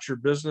really want your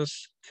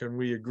business, can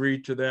we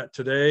agree to that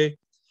today?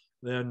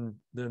 Then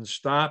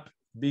stop,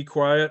 be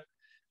quiet,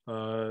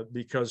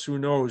 because who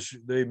knows,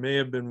 they may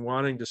have been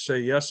wanting to say,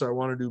 yes, I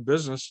want to do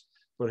business,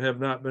 but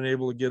have not been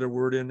able to get a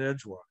word in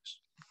edgewise.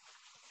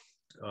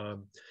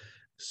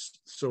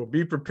 So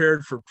be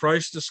prepared for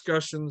price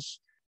discussions.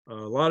 A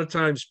lot of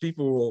times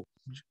people will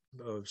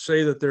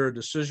say that they're a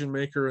decision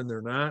maker and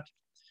they're not.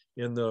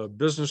 In the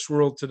business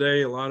world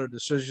today, a lot of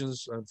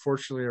decisions,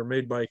 unfortunately, are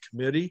made by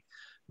committee.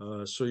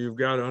 So you've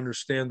got to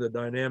understand the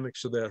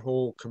dynamics of that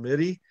whole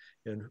committee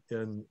and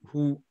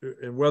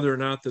whether or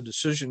not the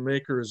decision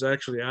maker is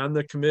actually on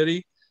the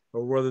committee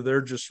or whether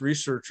they're just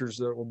researchers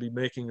that will be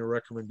making a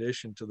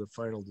recommendation to the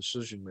final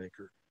decision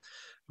maker.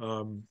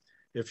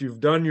 If you've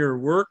done your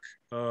work,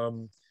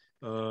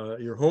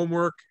 your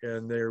homework,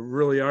 and they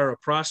really are a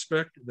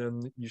prospect,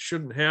 then you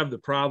shouldn't have the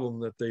problem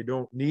that they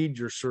don't need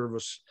your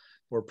service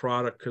or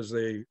product because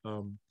they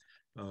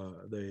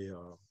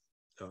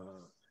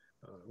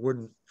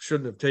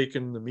shouldn't have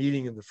taken the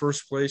meeting in the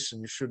first place,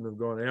 and you shouldn't have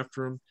gone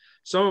after them.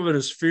 Some of it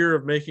is fear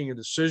of making a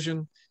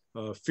decision,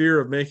 fear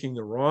of making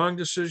the wrong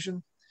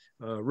decision.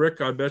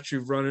 Rick, I bet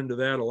you've run into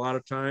that a lot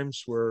of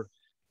times where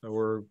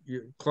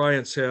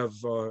clients have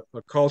a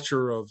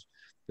culture of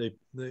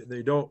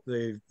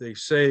they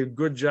say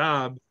good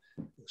job,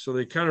 so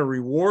they kind of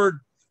reward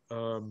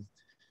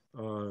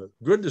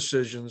good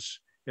decisions,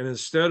 and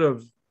instead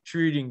of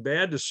treating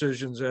bad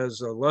decisions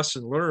as a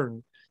lesson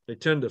learned, they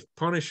tend to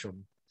punish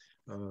them.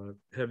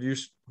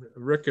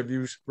 Rick, have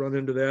you run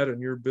into that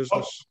in your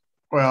business?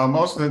 Well,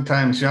 most of the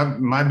time,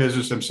 my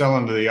business, I'm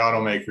selling to the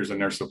automakers and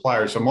their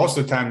suppliers. So most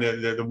of the time,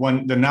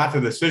 the not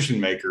the decision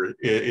maker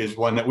is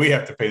one that we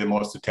have to pay the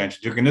most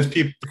attention to. Can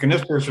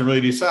this person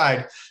really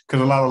decide?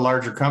 Because a lot of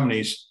larger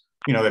companies,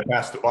 they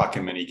pass the buck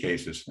in many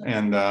cases,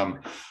 and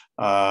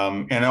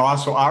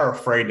also are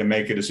afraid to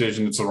make a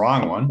decision that's the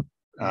wrong one.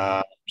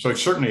 So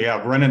certainly,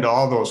 I've run into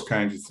all those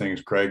kinds of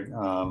things, Craig.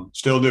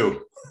 Still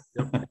do.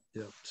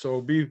 Yep.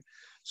 So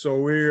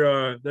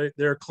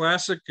they're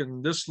classic,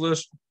 and this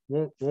list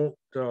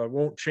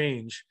won't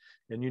change,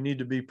 and you need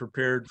to be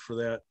prepared for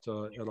that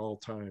at all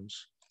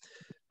times.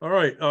 All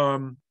right.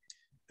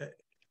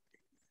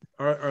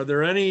 Are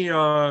there any?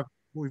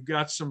 We've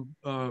got some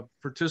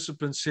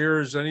participants here.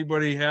 Has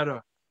anybody had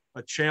a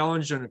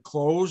challenge and a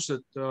close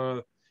that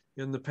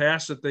in the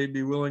past that they'd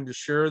be willing to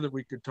share that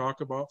we could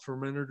talk about for a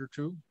minute or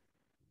two?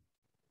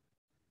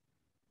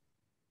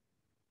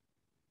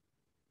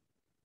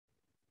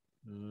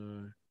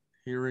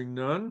 Hearing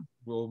none,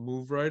 we'll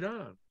move right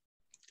on.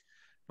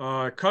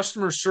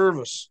 Customer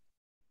service.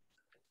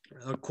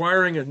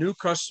 Acquiring a new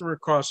customer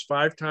costs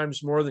 5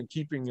 times more than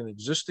keeping an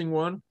existing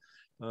one.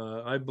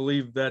 I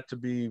believe that to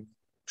be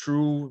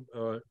true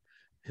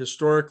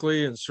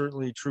historically and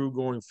certainly true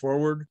going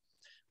forward.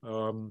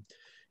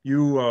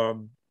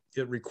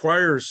 It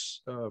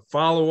requires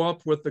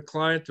follow-up with the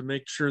client to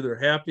make sure they're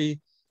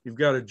happy. You've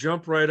got to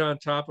jump right on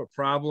top of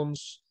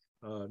problems.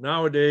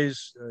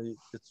 Nowadays,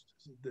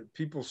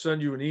 people send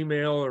you an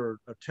email or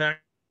a text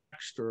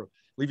or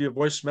leave you a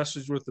voice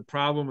message with the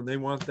problem, and they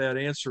want that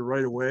answer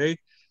right away.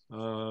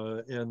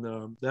 So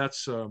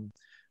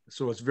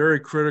it's very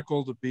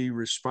critical to be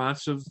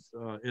responsive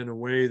in a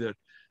way that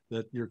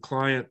your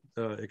client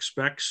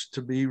expects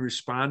to be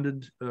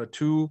responded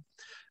to.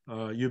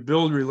 You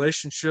build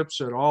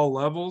relationships at all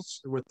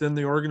levels within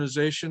the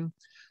organization.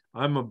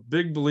 I'm a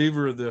big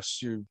believer of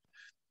this. You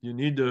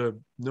need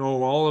to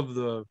know all of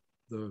the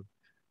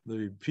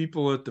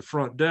people at the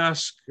front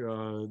desk,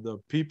 the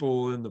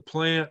people in the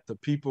plant, the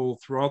people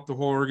throughout the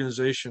whole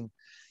organization,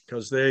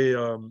 because they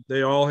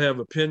all have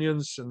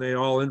opinions and they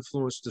all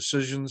influence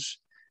decisions,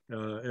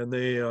 and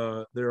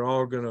they're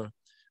all gonna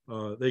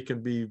they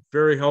can be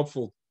very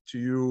helpful to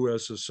you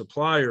as a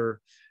supplier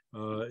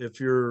if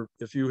you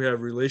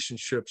have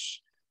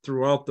relationships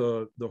throughout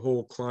the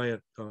whole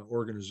client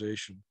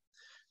organization.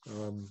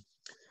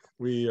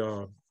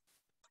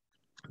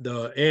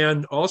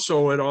 And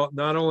also at all,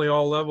 not only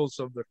all levels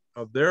of the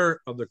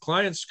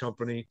client's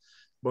company,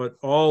 but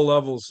all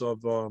levels of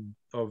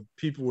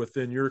people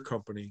within your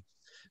company.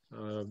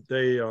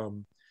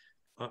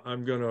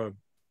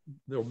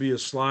 There'll be a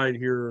slide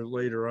here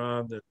later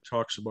on that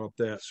talks about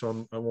that,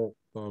 so I won't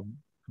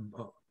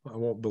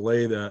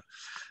belay that.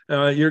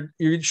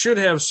 You should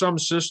have some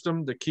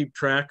system to keep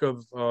track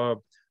of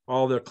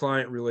all the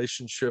client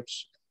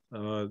relationships,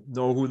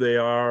 know who they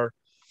are.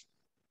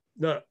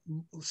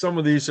 Some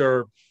of these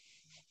are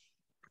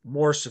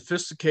more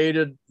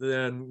sophisticated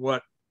than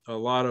what a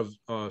lot of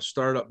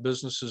startup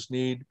businesses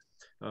need,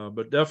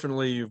 but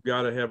definitely you've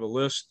got to have a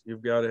list,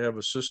 you've got to have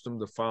a system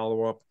to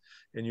follow up,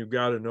 and you've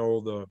got to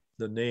know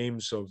the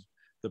names of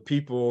the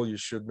people. You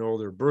should know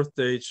their birth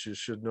dates, you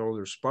should know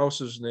their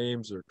spouses'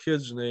 names, their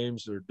kids'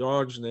 names, their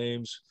dogs'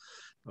 names,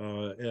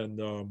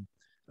 and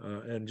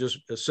just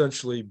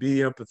essentially be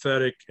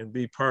empathetic and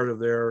be part of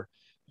their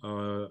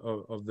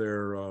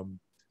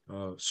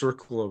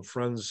circle of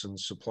friends and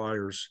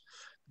suppliers.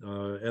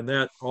 And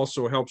that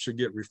also helps you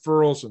get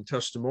referrals and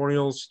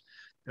testimonials.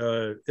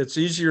 It's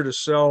easier to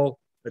sell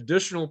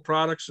additional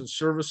products and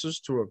services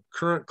to a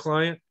current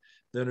client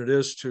than it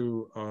is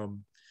to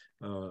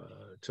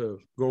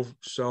go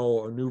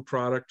sell a new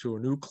product to a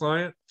new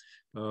client.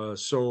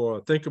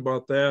 So think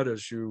about that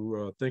as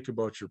you think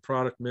about your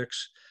product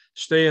mix.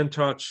 Stay in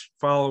touch,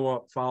 follow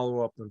up,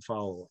 and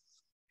follow up.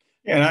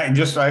 And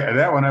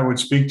that one I would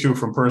speak to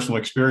from personal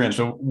experience.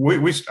 So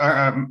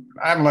I'm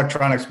an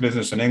electronics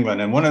business in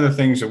England, and one of the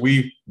things that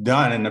we've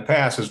done in the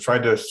past is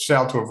tried to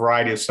sell to a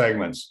variety of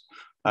segments,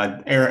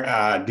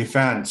 air,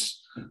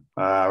 defense,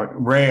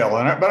 rail,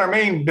 but our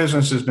main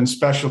business has been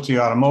specialty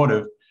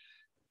automotive,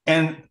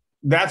 and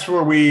that's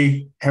where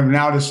we have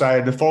now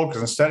decided to focus.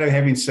 Instead of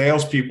having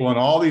salespeople in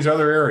all these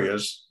other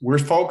areas, we're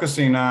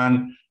focusing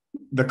on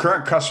the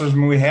current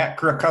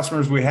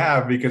customers we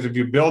have, because if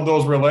you build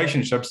those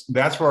relationships,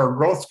 that's where our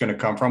growth is going to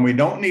come from. We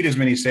don't need as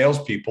many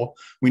salespeople.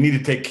 We need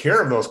to take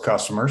care of those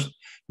customers,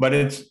 but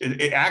it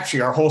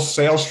actually, our whole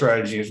sales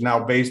strategy is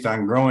now based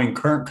on growing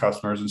current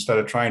customers instead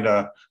of trying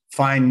to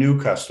find new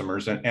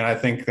customers. And I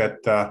think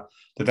that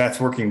that's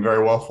working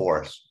very well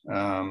for us.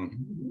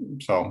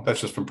 So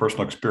that's just from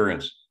personal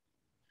experience.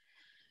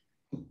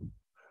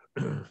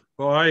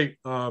 Well, I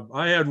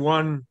had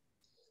one,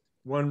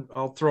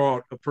 I'll throw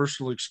out a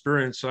personal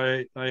experience.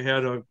 I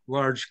had a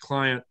large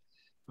client,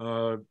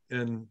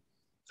 and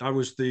I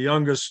was the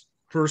youngest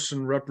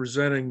person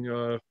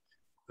representing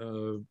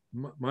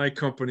my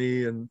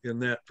company in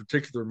that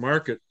particular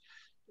market.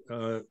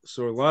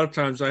 So a lot of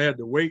times I had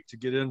to wait to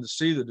get in to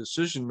see the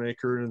decision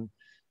maker. And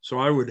so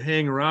I would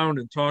hang around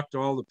and talk to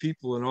all the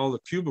people in all the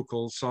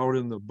cubicles out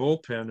in the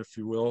bullpen, if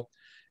you will.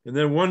 And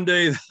then one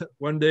day,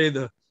 one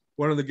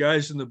of the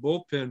guys in the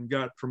bullpen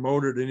got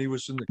promoted, and he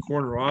was in the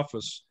corner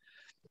office.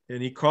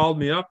 And he called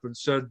me up and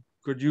said,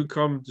 "Could you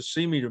come to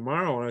see me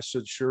tomorrow?" And I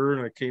said, "Sure."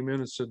 And I came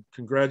in and said,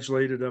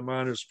 congratulated him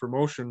on his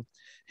promotion.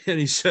 And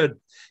he said,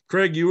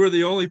 "Craig, you were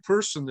the only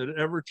person that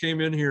ever came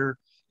in here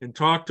and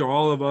talked to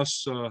all of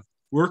us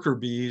worker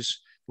bees.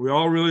 We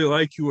all really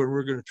like you, and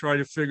we're going to try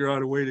to figure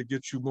out a way to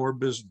get you more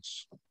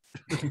business."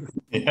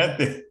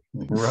 Yeah,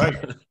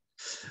 right.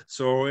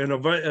 So, and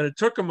it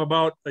took them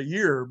about a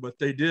year, but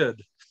they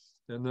did.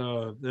 And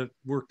that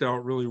worked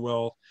out really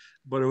well.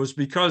 But it was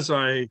because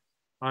I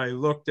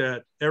looked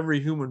at every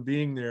human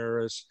being there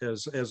as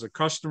a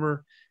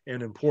customer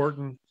and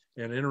important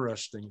and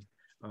interesting.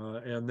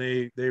 And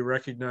they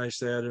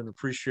recognized that and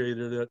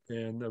appreciated it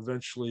and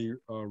eventually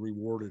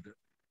rewarded it.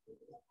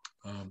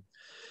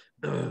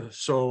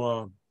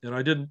 So, and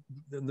I didn't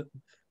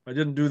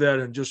do that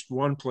in just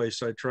one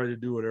place. I tried to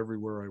do it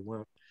everywhere I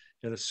went,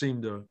 and it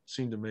seemed to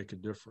make a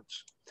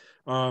difference.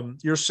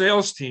 Your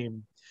sales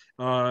team,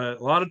 a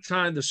lot of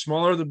time, the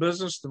smaller the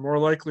business, the more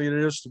likely it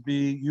is to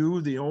be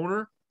you, the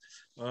owner.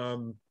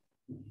 One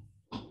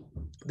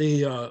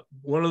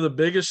of the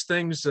biggest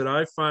things that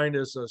I find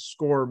as a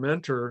SCORE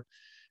mentor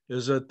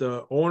is that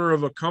the owner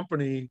of a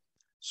company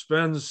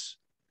spends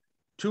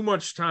too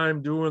much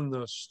time doing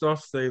the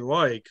stuff they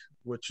like,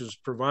 which is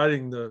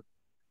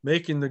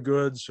making the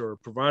goods or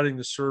providing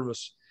the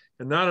service,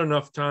 and not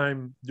enough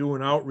time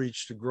doing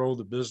outreach to grow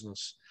the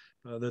business.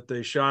 That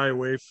they shy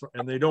away from,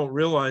 and they don't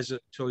realize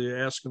it until you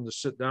ask them to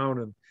sit down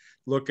and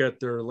look at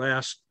their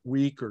last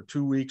week or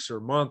 2 weeks or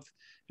month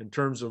in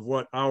terms of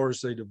what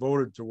hours they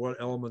devoted to what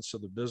elements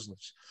of the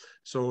business.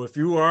 So if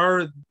you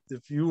are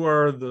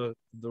the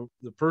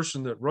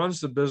person that runs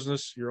the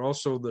business, you're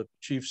also the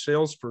chief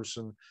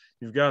salesperson.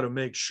 You've got to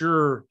make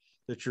sure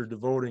that you're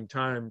devoting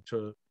time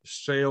to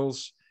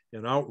sales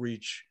and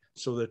outreach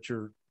so that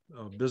your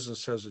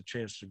business has a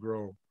chance to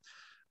grow.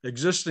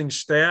 Existing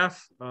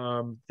staff,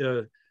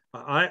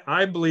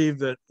 I believe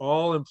that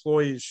all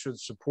employees should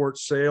support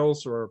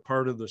sales or are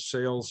part of the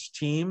sales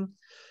team.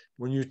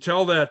 When you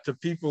tell that to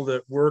people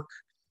that work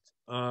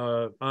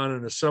on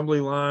an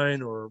assembly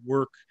line or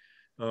work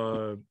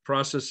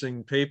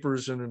processing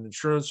papers in an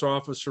insurance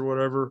office or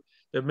whatever,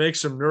 it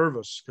makes them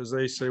nervous because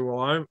they say,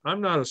 "Well,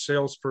 I'm not a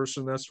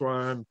salesperson. That's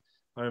why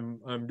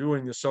I'm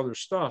doing this other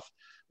stuff."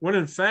 When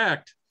in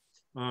fact,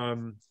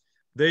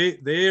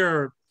 they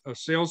are a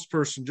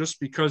salesperson just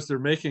because they're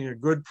making a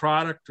good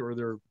product or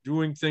they're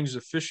doing things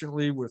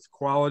efficiently with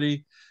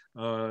quality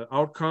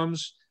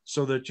outcomes,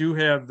 so that you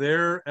have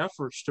their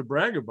efforts to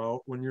brag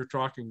about when you're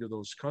talking to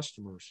those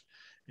customers.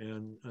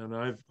 And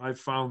I've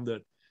found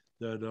that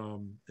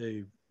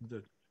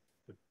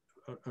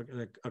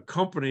a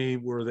company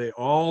where they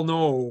all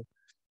know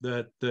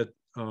that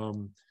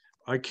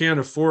I can't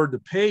afford to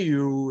pay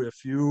you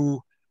if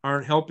you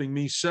aren't helping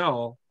me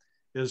sell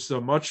is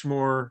a much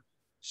more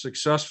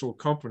successful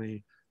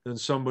company than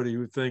somebody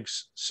who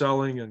thinks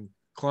selling and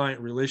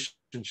client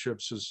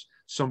relationships is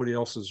somebody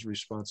else's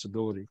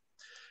responsibility.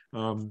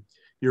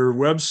 Your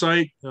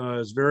website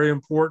is very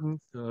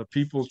important.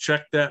 People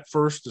check that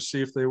first to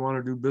see if they want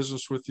to do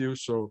business with you.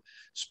 So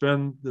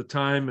spend the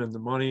time and the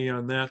money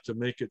on that to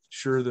make it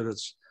sure that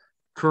it's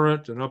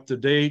current and up to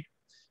date.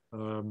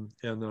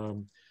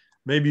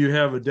 Maybe you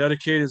have a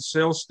dedicated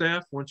sales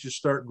staff. Once you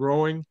start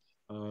growing,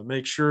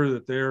 make sure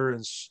that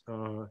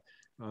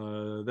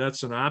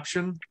that's an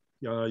option.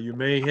 You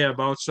may have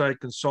outside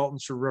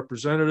consultants or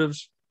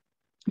representatives,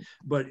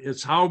 but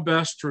it's how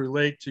best to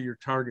relate to your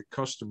target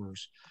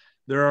customers.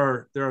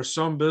 There are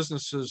some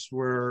businesses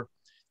where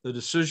the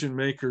decision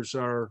makers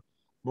are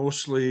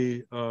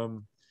mostly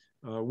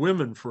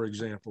women, for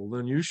example.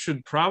 Then you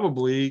should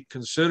probably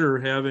consider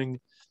having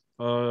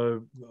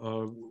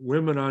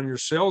women on your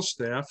sales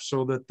staff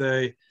so that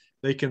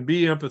they can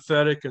be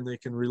empathetic and they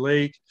can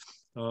relate.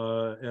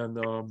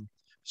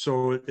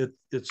 So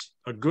it's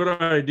a good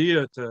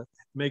idea to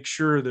make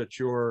sure that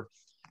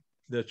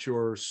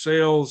your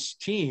sales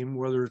team,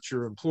 whether it's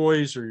your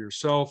employees or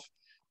yourself,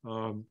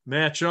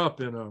 match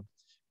up in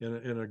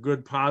a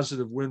good,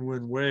 positive,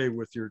 win-win way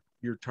with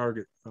your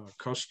target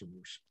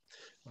customers.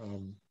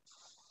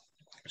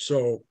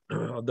 So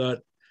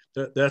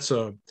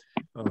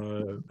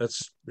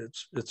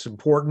it's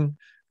important,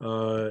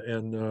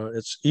 and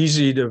it's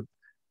easy to,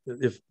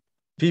 if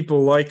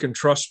people like and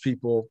trust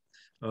people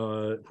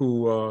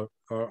who are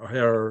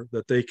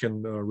that they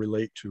can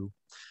relate to.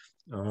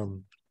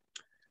 All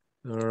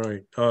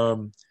right.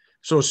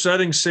 So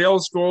setting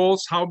sales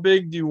goals. How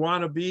big do you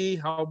want to be?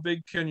 How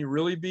big can you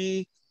really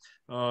be?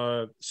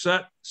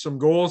 Set some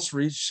goals for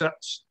each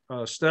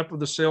step of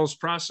the sales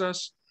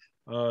process.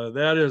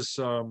 That is,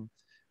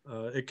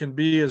 it can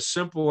be as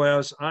simple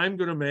as I'm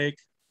going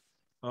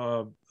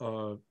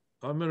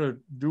to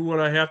do what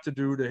I have to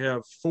do to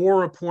have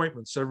 4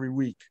 appointments every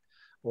week,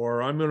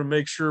 or I'm going to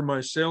make sure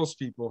my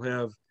salespeople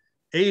have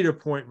 8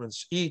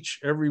 appointments each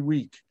every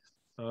week.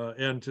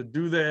 And to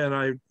do that,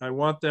 and I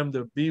want them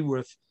to be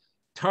with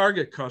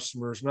target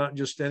customers, not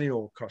just any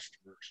old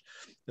customers.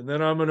 And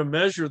then I'm going to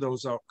measure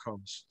those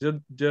outcomes.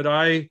 Did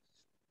I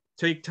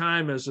take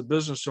time as a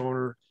business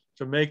owner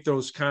to make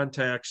those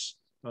contacts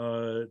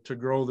to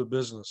grow the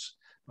business?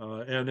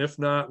 And if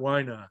not,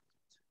 why not?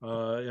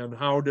 And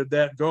how did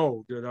that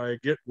go?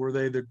 Were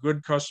they the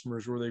good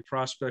customers? Were they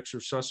prospects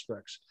or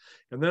suspects?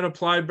 And then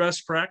apply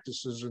best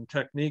practices and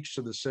techniques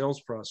to the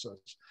sales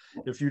process.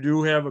 If you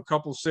do have a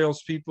couple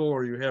salespeople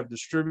or you have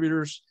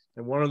distributors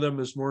and one of them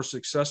is more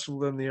successful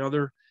than the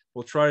other,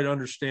 we'll try to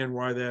understand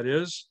why that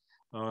is,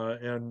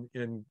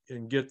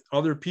 and get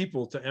other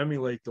people to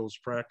emulate those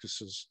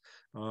practices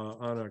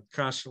on a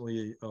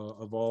constantly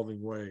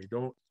evolving way.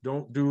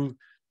 Don't do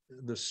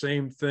the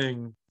same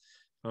thing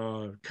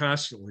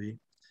constantly.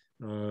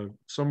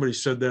 Somebody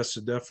said that's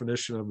the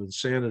definition of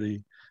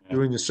insanity,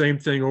 doing the same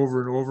thing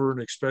over and over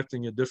and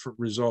expecting a different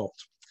result.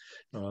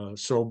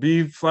 So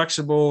be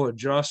flexible,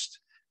 adjust.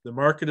 The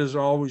market is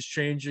always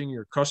changing.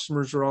 Your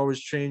customers are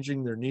always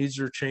changing. Their needs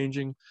are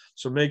changing.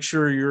 So make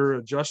sure you're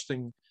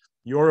adjusting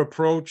your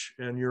approach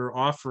and your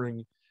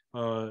offering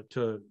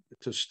to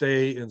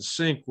stay in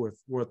sync with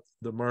what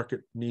the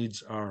market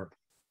needs are.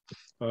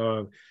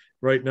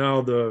 Right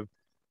now,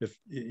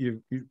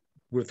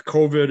 with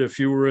COVID, if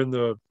you were in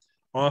the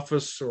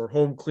office or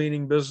home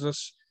cleaning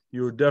business,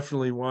 you would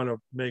definitely want to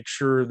make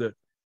sure that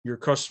your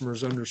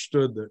customers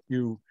understood that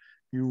you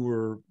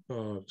were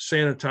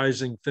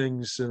sanitizing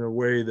things in a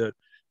way that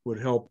would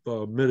help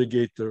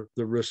mitigate the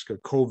risk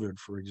of COVID,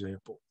 for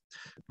example.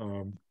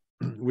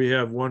 We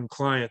have one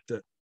client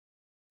that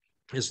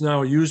is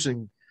now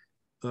using,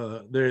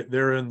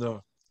 they're in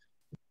the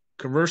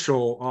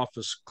commercial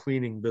office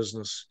cleaning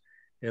business,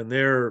 and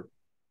they're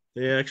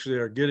they actually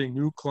are getting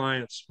new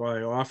clients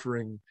by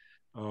offering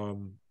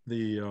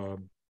the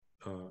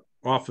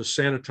office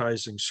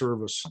sanitizing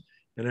service.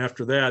 And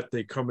after that,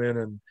 they come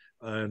in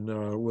and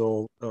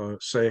will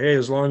say, hey,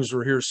 as long as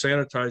we're here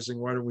sanitizing,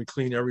 why don't we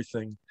clean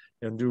everything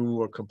and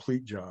do a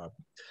complete job?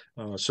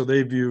 So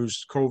they've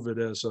used COVID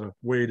as a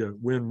way to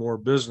win more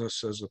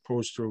business as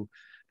opposed to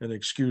an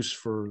excuse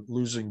for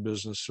losing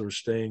business or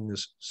staying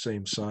the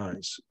same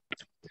size.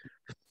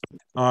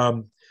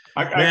 I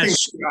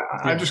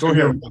just go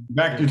ahead.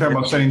 Back to you talking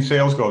about setting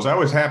sales goals.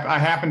 I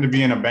happened to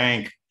be in a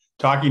bank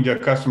talking to a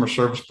customer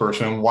service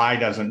person. Why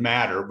doesn't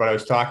matter, but I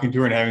was talking to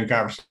her and having a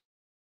conversation.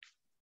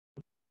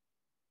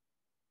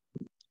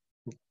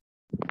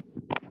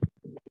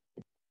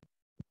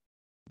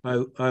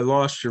 I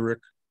lost you, Rick.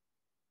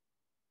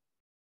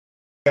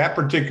 That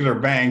particular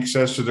bank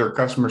says to their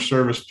customer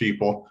service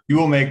people, you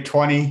will make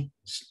 20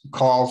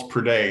 calls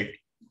per day,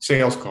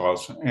 sales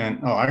calls.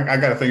 And I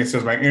got a thing that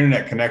says my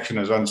internet connection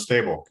is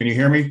unstable. Can you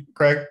hear me,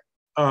 Craig?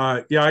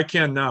 Yeah, I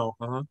can now.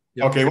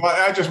 Yep. Okay, well,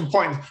 I just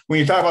point, when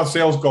you talk about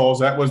sales goals,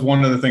 that was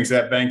one of the things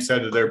that bank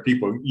said to their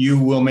people, you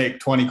will make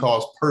 20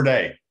 calls per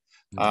day.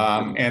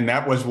 And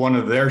that was one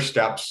of their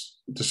steps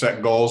to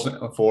set goals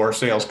for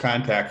sales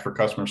contact for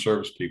customer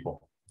service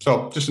people.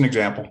 So just an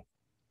example.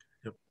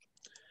 Yep.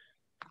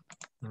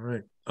 All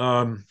right.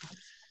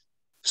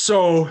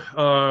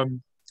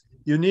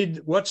 You need,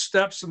 what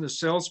steps in the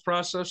sales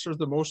process are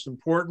the most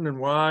important and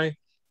why?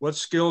 What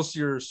skills do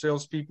your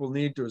salespeople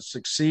need to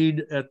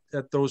succeed at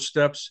those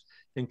steps,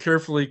 and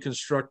carefully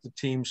construct the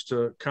teams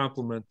to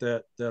complement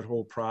that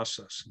whole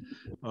process.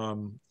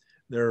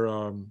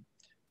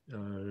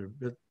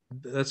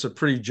 That's a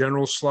pretty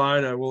general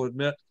slide, I will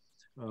admit,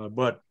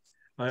 but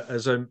I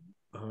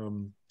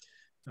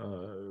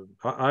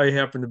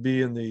happen to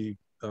be in the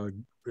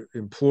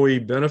employee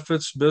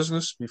benefits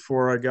business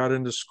before I got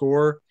into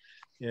SCORE,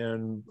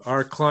 and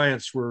our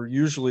clients were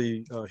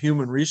usually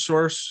human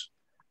resource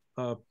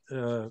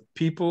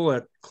people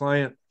at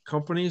client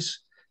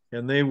companies,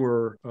 and they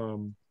were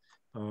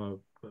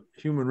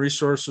human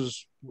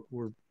resources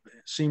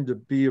seemed to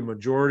be a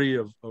majority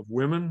of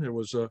women. It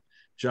was a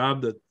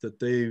job that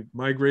they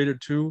migrated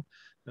to.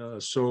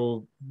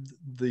 So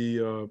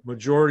the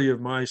majority of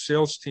my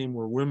sales team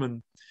were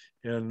women,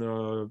 and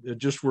it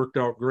just worked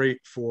out great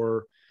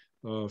for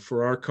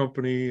our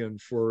company and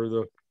for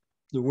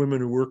the women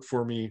who worked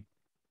for me,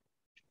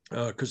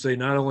 because they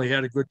not only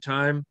had a good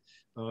time,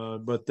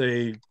 but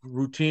they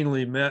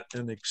routinely met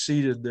and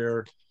exceeded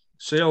their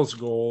sales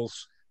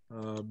goals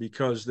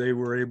because they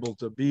were able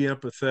to be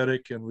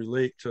empathetic and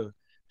relate to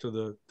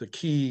the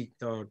key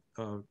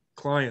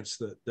clients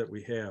that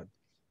we had.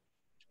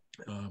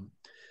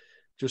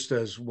 Just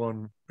as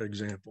one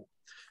example.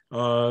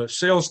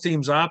 Sales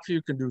teams opt,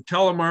 you can do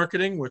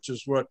telemarketing, which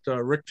is what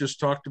Rick just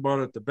talked about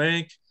at the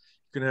bank.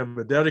 You can have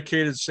a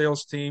dedicated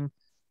sales team.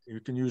 You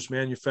can use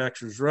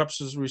manufacturers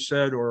reps, as we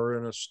said, or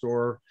in a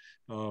store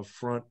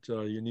front,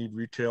 you need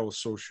retail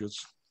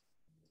associates.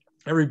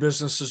 Every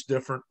business is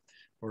different,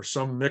 or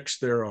some mix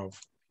thereof.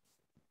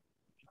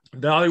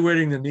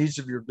 Evaluating the needs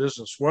of your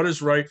business. What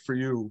is right for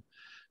you?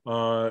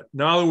 Now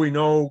that we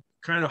know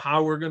kind of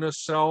how we're going to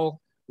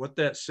sell, what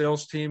that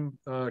sales team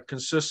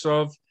consists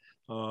of,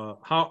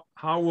 how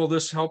will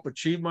this help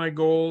achieve my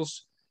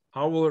goals?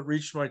 How will it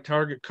reach my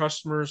target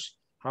customers?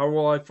 How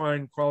will I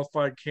find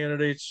qualified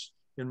candidates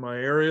in my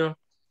area?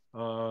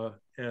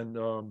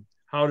 And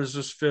how does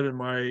this fit in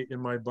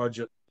my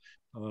budget?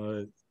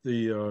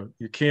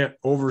 You can't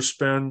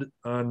overspend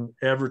on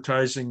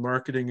advertising,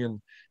 marketing,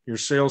 and your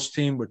sales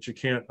team, but you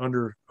can't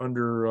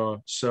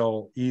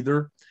undersell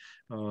either.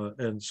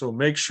 And so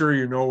make sure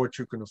you know what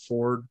you can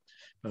afford.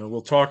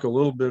 We'll talk a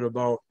little bit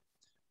about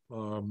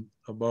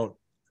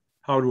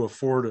how to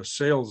afford a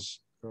sales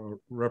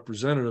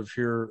representative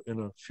here in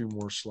a few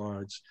more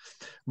slides.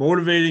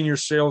 Motivating your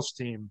sales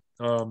team.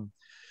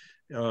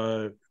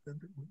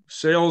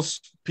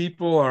 Sales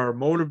people are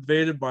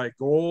motivated by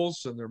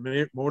goals, and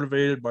they're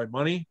motivated by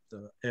money.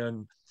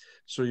 And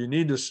so you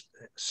need to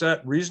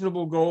set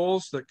reasonable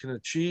goals that can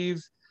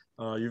achieve.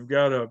 You've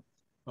got to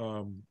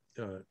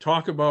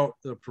talk about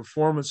the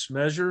performance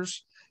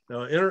measures.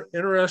 Now,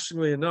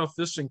 interestingly enough,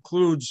 this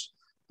includes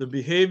the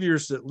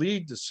behaviors that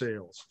lead to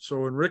sales.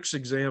 So in Rick's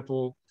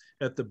example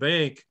at the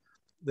bank,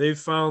 they've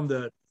found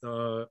that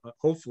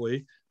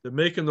hopefully that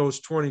making those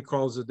 20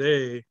 calls a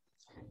day,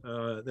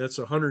 that's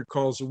 100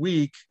 calls a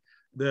week,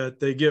 that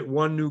they get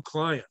one new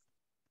client.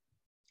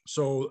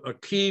 So a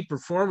key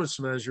performance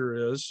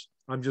measure is,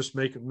 I'm just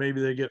making,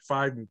 maybe they get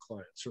 5 new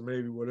clients or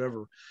maybe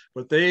whatever,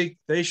 but they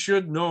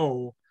should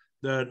know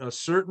that a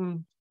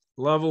certain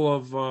level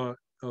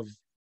of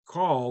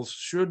calls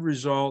should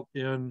result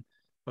in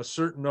a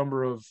certain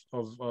number of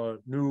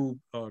new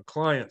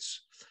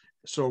clients.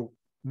 So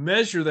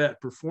measure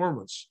that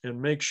performance and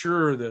make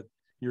sure that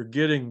you're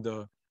getting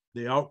the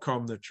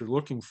outcome that you're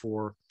looking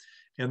for.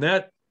 And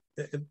that,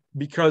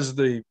 because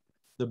the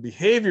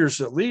behaviors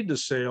that lead to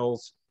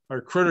sales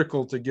are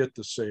critical to get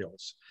the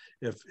sales.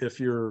 If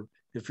you're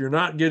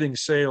not getting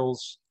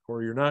sales,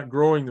 or you're not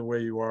growing the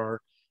way you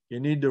are, you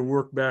need to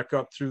work back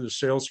up through the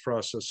sales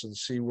process and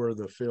see where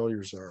the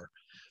failures are,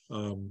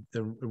 and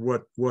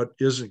what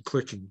isn't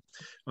clicking.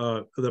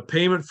 The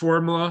payment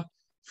formula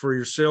for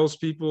your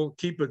salespeople,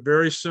 keep it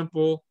very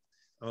simple.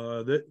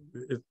 That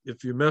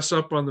if you mess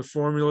up on the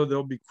formula,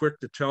 they'll be quick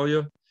to tell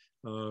you,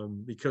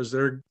 because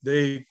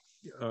they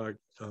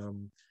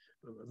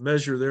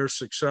measure their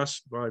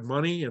success by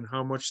money and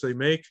how much they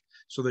make.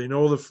 So they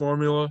know the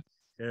formula,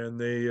 and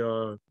they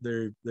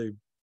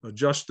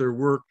adjust their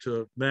work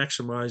to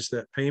maximize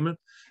that payment.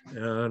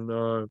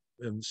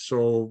 And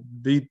so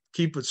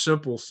keep it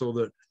simple so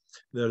that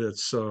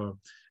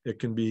it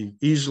can be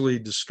easily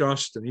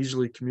discussed and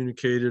easily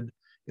communicated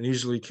and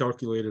easily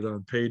calculated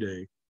on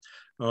payday.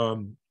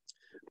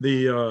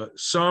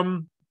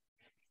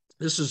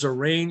 This is a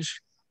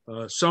range.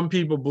 Some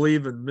people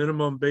believe in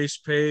minimum base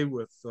pay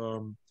with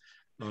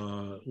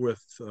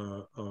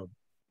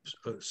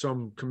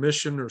some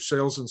commission or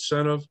sales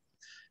incentive.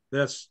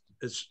 It's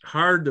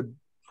hard to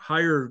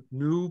hire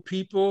new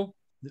people,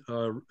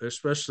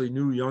 especially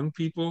new young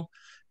people,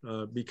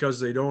 because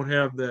they don't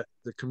have the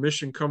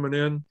commission coming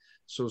in.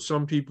 So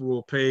some people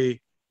will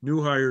pay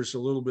new hires a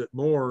little bit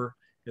more,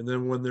 and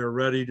then when they're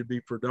ready to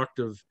be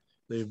productive,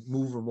 they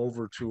move them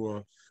over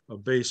to a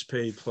base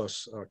pay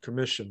plus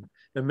commission.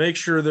 And make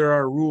sure there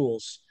are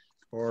rules,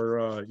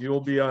 or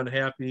you'll be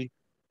unhappy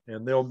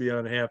and they'll be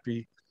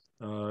unhappy.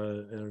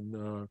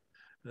 And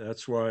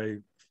that's why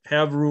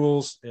have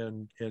rules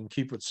and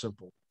keep it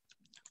simple.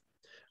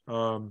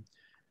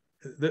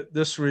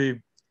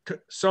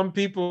 Some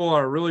people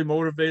are really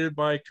motivated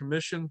by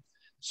commission.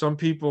 Some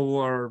people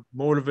are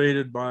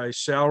motivated by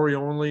salary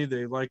only.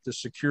 They like the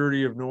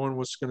security of knowing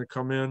what's going to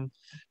come in.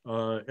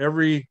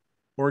 Every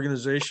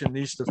organization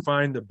needs to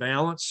find the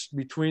balance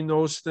between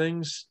those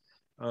things,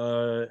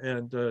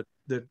 and that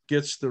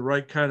gets the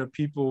right kind of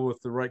people with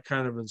the right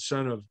kind of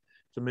incentive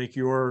to make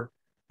your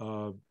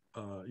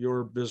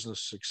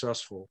business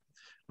successful.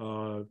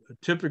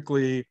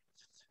 Typically,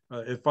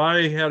 if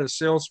I had a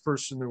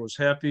salesperson that was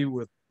happy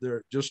with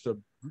their just a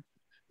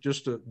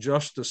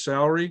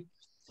salary,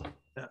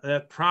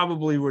 that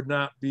probably would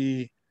not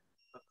be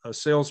a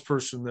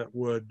salesperson that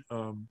would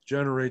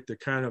generate the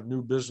kind of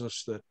new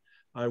business that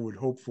I would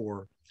hope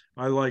for.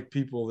 I like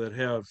people that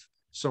have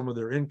some of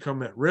their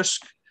income at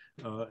risk.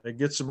 It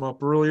gets them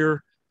up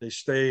earlier. They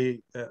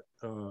stay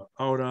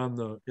out in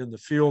the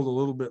field a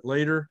little bit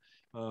later,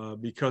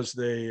 because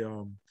they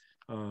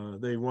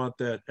want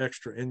that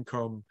extra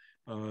income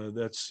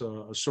that's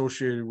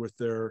associated with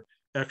their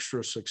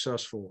extra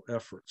successful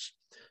efforts.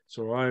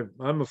 So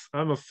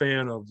I'm a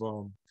fan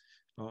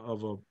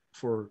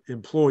for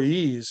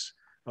employees,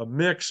 a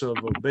mix of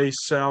a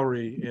base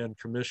salary and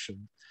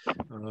commission.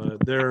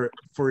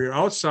 For your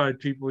outside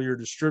people, your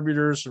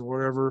distributors and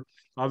whatever,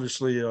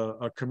 obviously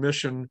a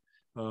commission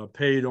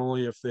paid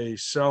only if they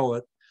sell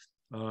it.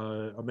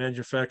 A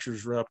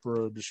manufacturer's rep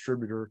or a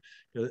distributor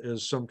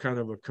is some kind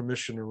of a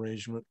commission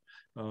arrangement,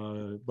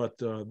 but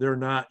they're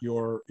not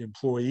your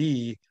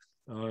employee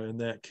in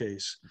that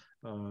case.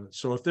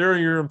 So if they're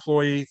your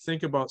employee,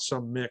 think about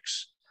some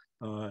mix,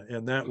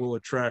 and that will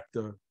attract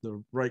the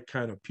right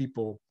kind of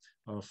people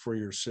for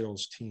your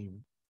sales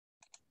team.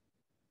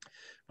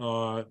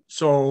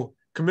 So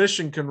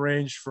commission can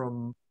range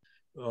from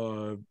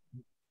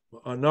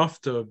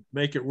enough to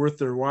make it worth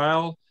their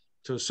while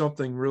to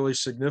something really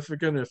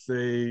significant if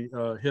they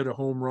hit a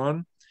home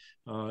run.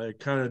 It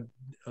kind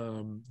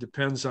of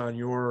depends on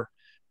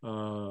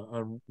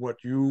on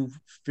what you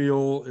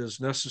feel is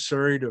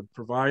necessary to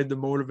provide the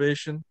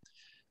motivation.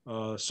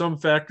 Some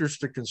factors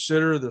to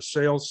consider: the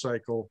sales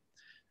cycle.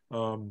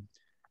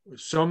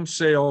 Some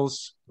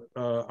sales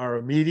are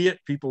immediate.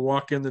 People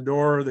walk in the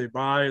door, they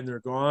buy, and they're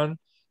gone.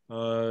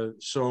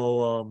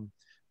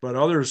 But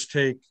others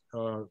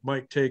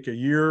might take a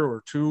year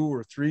or 2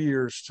 or 3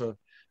 years to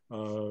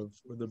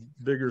the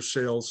bigger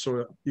sales.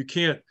 So you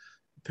can't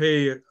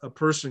pay a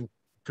person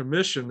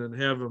commission and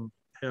have them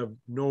have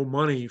no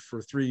money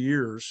for 3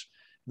 years.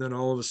 Then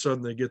all of a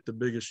sudden they get the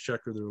biggest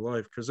check of their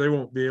life, because they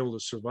won't be able to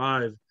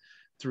survive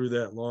through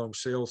that long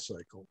sales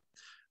cycle.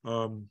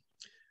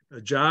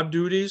 Job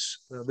duties.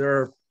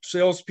 There are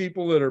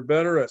salespeople that are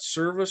better at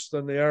service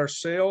than they are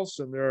sales,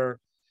 and there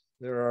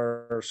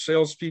are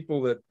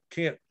salespeople that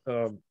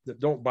that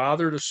don't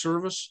bother to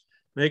service.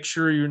 Make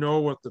sure you know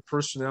what the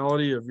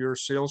personality of your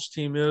sales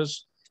team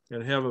is,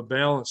 and have a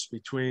balance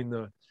between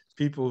the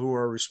people who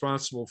are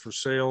responsible for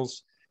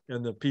sales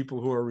and the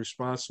people who are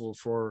responsible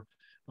for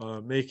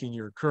making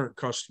your current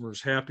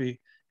customers happy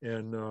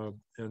and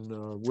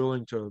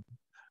willing to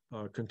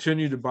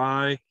continue to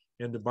buy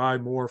and to buy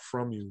more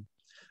from you.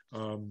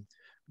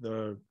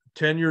 The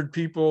tenured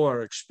people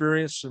are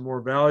experienced and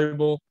more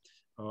valuable.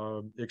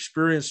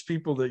 Experienced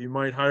people that you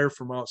might hire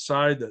from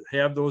outside that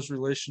have those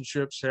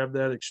relationships, have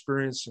that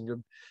experience,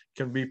 and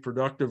can be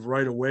productive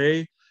right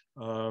away,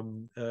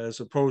 as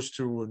opposed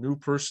to a new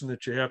person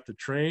that you have to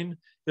train,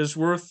 is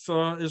worth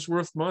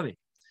money.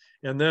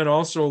 And then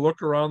also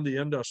look around the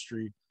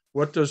industry.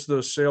 What does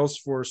the sales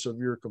force of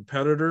your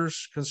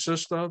competitors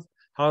consist of?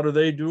 How do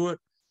they do it?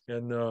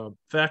 And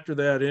factor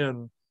that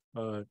in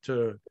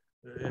to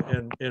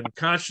and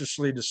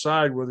consciously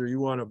decide whether you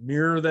want to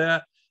mirror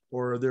that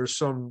or there's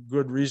some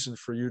good reason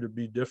for you to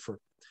be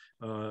different.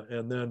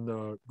 And then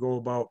go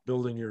about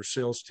building your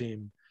sales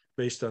team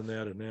based on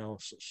that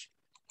analysis.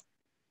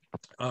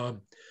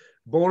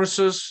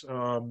 Bonuses,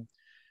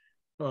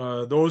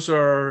 those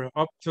are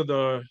up to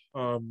the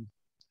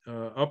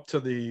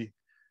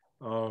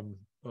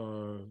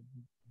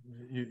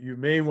you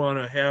may want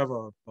to have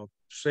a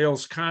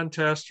sales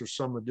contest or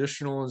some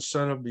additional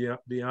incentive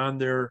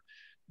beyond their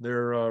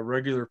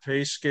regular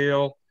pay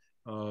scale.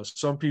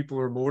 Some people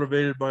are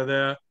motivated by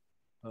that.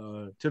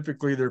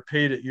 Typically, they're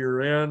paid at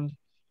year end.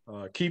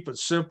 Keep it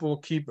simple,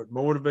 keep it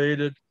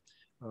motivated.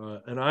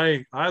 And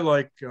I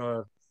like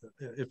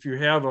if you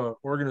have an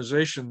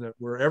organization that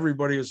where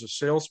everybody is a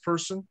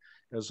salesperson,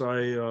 as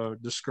I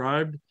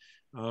described,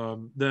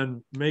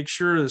 then make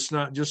sure it's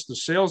not just the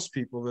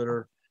salespeople that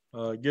are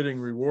getting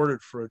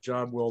rewarded for a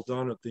job well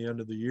done at the end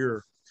of the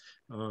year.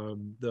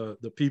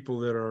 The people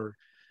that are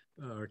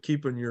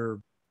keeping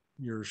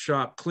your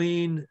shop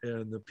clean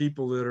and the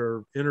people that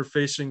are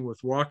interfacing with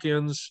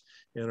walk-ins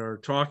and are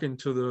talking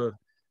to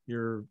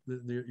your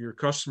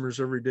customers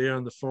every day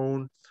on the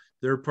phone,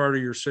 they're part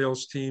of your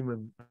sales team,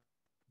 and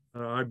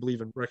I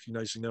believe in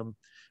recognizing them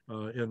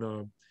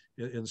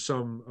in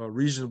some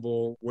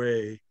reasonable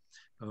way.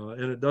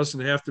 And it doesn't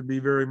have to be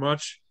very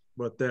much,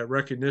 but that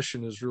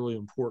recognition is really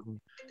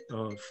important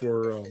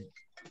for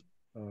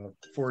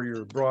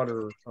your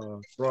broader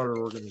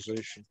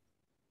organization.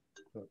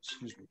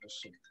 Excuse me,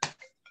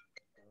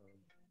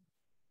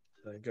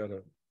 I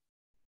gotta.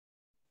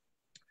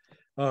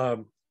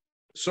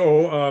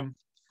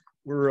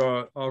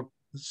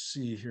 Let's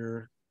see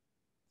here.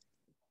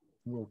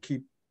 We'll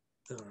keep.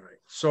 All right.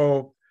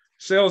 So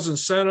sales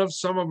incentives,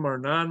 some of them are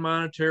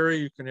non-monetary.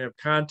 You can have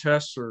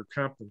contests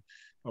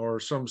or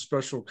some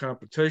special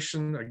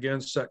competition.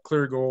 Again, set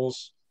clear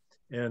goals,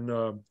 and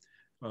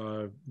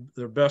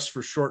they're best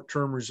for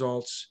short-term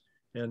results,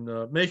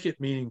 and make it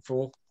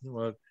meaningful.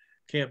 It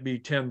can't be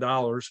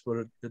 $10,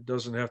 but it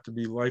doesn't have to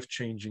be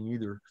life-changing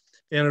either.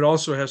 And it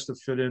also has to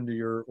fit into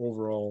your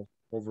overall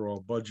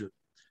budget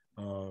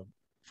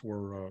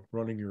for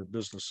running your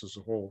business as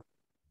a whole.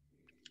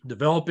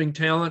 Developing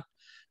talent,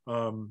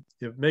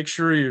 make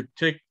sure you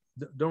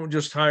don't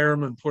just hire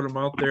them and put them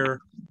out there.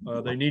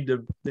 They need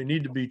to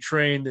be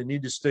trained. They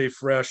need to stay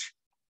fresh.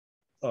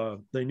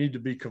 They need to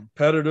be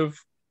competitive.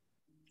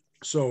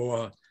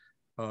 So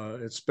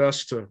it's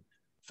best to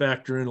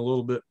factor in a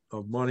little bit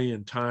of money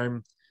and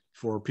time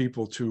for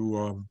people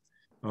to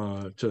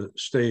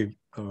stay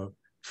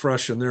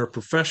fresh in their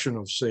profession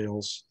of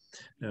sales,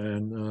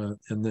 and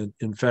then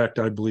in fact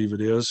I believe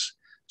it is.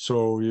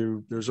 So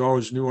there's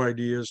always new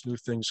ideas, new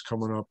things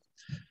coming up,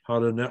 how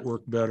to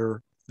network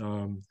better,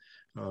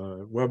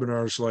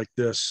 webinars like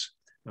this,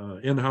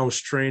 in-house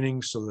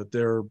training so that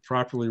they're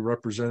properly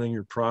representing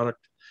your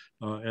product,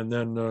 and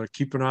then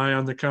keep an eye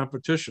on the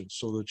competition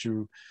so that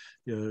you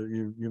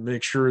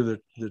make sure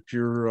that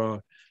you're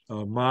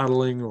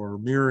modeling or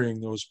mirroring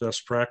those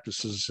best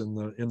practices in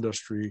the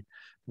industry,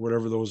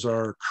 whatever those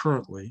are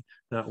currently,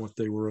 not what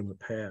they were in the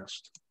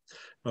past.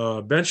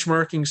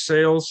 Benchmarking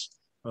sales,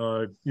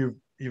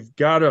 you've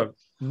got to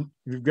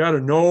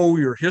know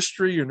your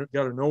history. You've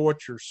got to know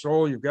what you're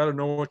sold. You've got to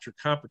know what your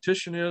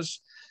competition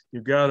is.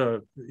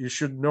 You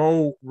should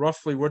know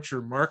roughly what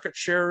your market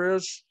share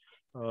is.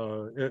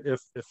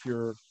 If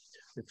you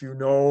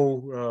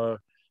know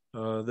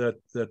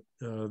that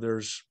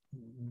there's,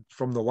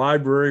 from the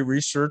library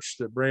research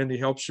that Brandy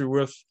helps you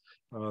with,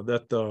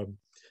 that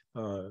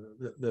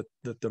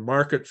the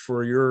market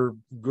for your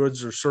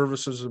goods or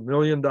services is $1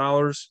 million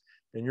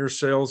and your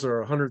sales are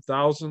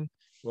 100,000.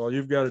 Well,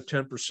 you've got a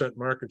 10%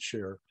 market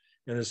share.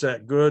 And is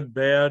that good,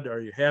 bad?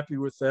 Are you happy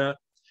with that?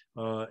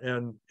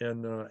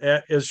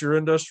 As your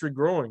industry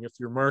growing, if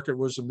your market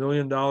was $1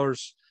 million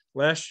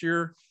last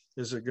year,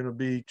 is it going to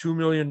be $2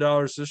 million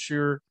this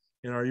year?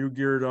 And are you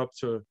geared up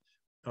to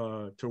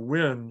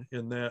win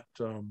in that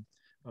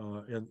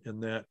in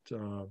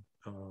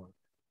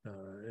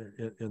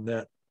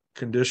that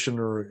condition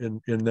or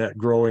in that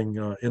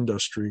growing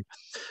industry?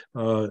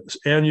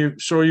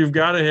 So you've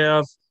got to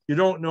have. You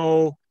don't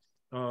know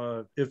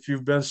if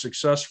you've been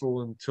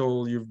successful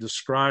until you've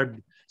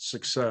described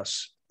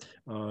success,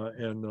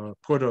 and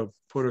put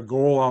a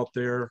goal out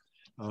there,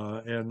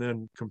 and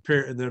then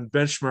compare and then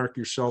benchmark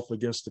yourself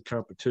against the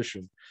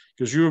competition,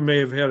 because you may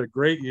have had a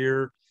great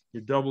year, you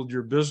doubled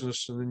your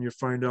business, and then you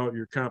find out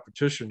your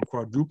competition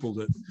quadrupled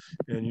it,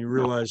 and you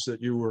realize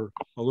that you were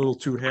a little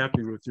too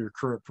happy with your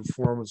current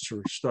performance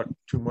or stuck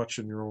too much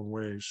in your own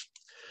ways.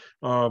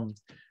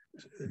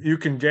 You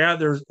can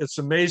gather, it's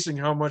amazing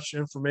how much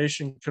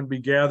information can be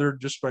gathered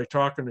just by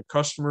talking to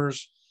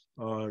customers,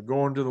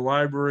 going to the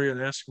library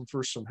and asking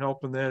for some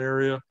help in that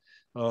area.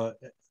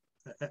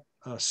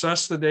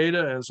 Assess the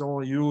data as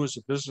only you as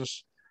a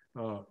business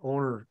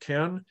owner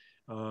can,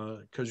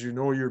 because you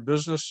know your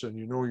business and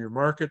you know your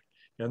market,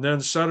 and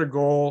then set a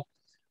goal.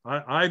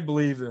 I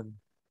believe in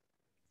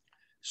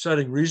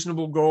setting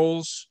reasonable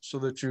goals so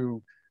that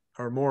you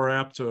are more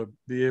apt to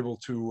be able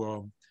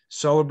to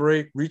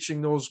celebrate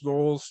reaching those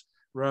goals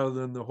rather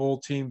than the whole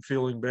team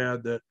feeling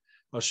bad that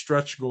a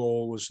stretch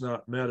goal was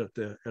not met at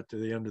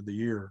the end of the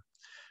year.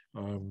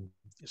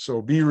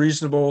 So be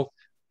reasonable,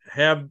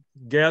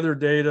 gather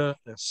data,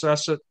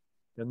 assess it,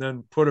 and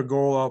then put a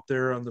goal out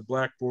there on the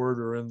blackboard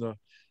or in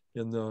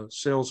the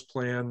sales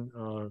plan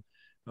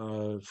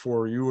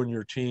for you and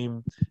your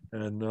team,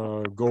 and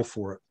go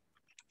for it.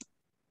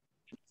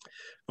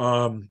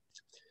 I'll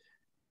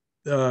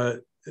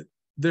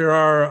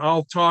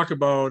talk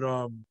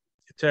about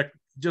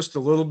just a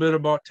little bit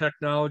about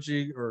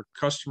technology or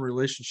customer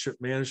relationship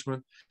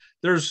management.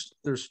 There's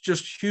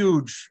just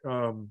huge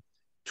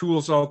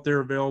tools out there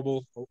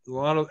available.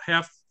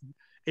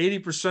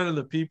 80% of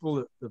the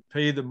people that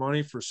pay the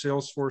money for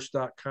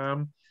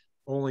Salesforce.com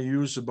only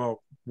use about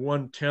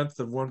 1/10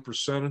 of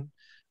 1%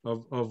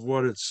 of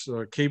what it's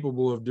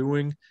capable of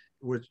doing,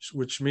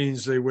 which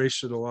means they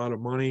wasted a lot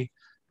of money.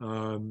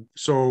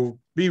 So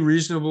be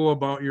reasonable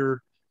about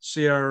your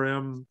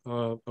CRM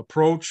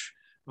approach,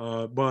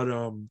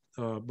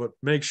 but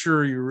make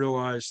sure you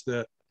realize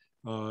that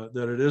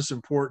it is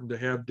important to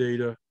have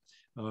data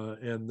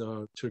and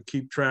to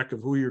keep track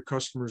of who your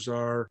customers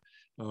are,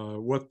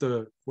 what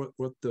the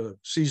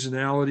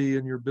seasonality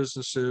in your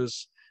business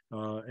is,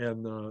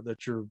 and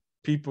that you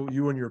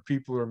and your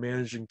people are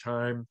managing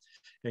time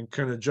and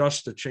can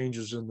adjust to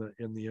changes in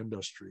the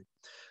industry.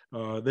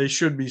 They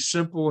should be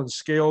simple and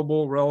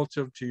scalable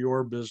relative to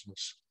your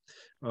business.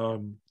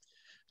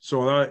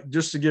 So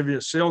just to give you,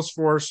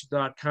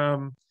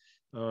 Salesforce.com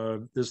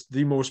is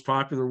the most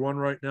popular one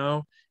right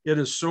now. It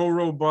is so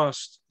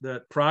robust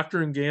that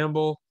Procter &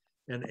 Gamble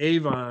and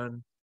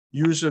Avon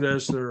use it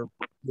as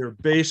their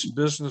base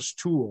business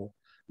tool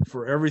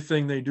for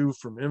everything they do,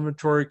 from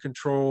inventory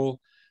control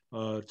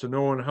to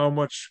knowing how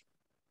much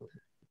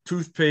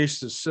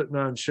toothpaste is sitting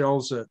on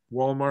shelves at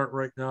Walmart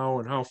right now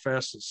and how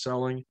fast it's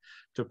selling,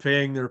 to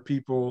paying their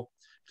people,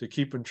 to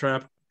keeping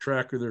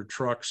track of their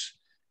trucks.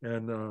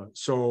 And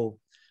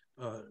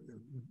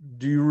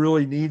do you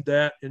really need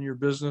that in your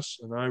business?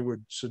 And I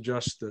would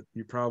suggest that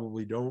you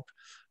probably don't,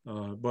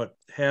 but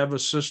have a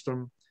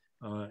system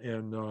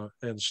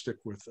and stick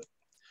with it.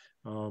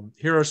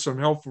 Here are some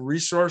helpful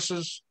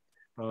resources.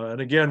 And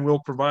again, we'll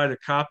provide a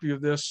copy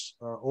of this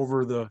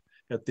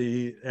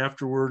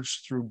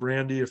afterwards through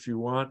Brandy if you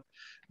want.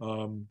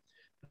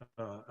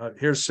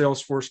 Here's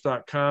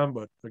Salesforce.com,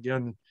 but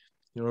again,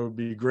 it would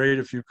be great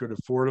if you could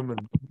afford them.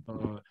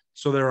 And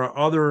so there are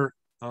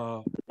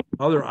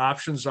other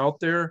options out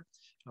there,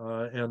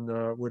 and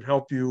would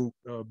help you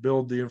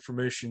build the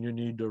information you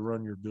need to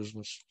run your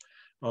business.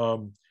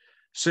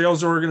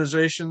 Sales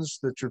organizations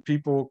that your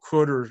people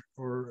could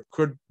or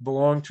could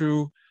belong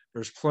to,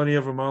 there's plenty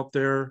of them out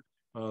there.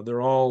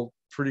 They're all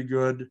pretty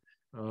good.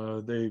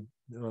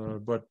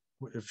 But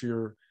if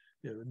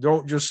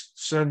don't just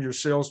send your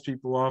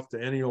salespeople off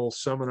to any old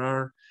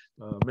seminar.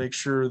 Make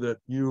sure that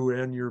you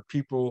and your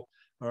people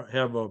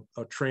have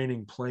a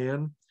training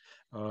plan.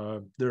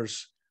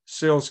 There's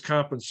sales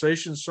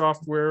compensation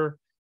software.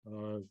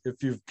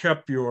 If you've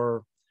kept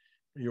your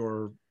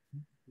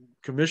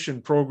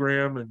commission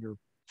program and your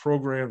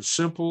program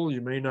simple,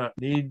 you may not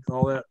need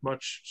all that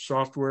much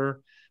software,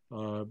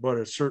 but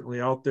it's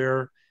certainly out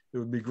there. It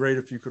would be great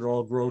if you could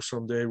all grow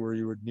someday where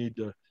you would need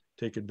to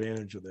take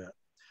advantage of that.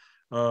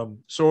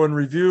 So in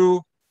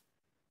review,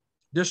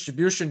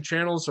 distribution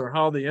channels are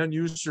how the end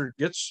user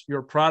gets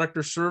your product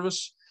or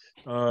service.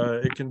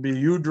 It can be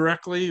you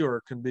directly, or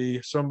it can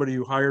be somebody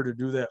you hire to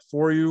do that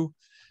for you.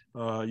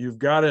 You've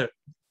got to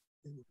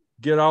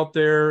get out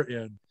there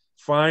and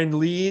find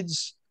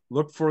leads,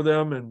 look for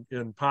them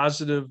in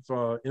positive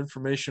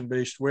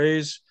information-based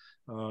ways.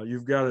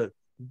 You've got to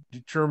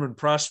determine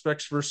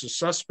prospects versus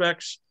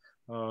suspects.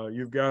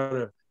 You've got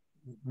to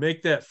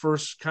make that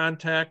first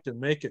contact and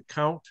make it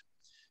count.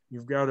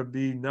 You've got to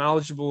be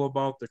knowledgeable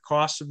about the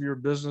costs of your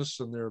business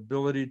and their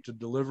ability to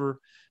deliver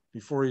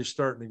before you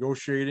start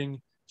negotiating,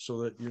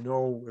 so that you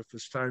know if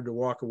it's time to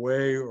walk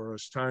away or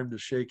it's time to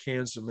shake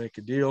hands and make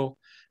a deal,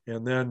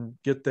 and then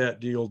get that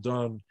deal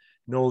done,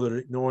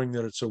 knowing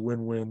that it's a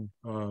win-win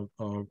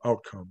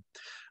outcome.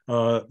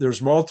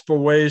 There's multiple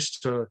ways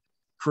to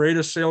create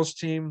a sales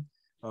team,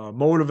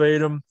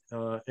 motivate them,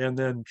 and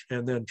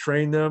then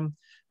train them.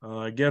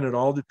 Again, it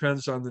all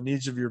depends on the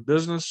needs of your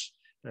business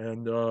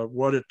and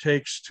what it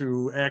takes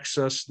to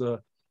access the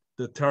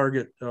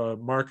target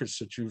markets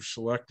that you've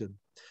selected.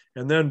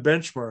 And then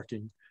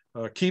benchmarking.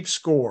 Keep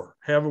score.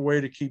 Have a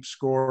way to keep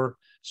score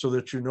so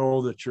that you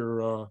know that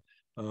you're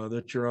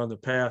on the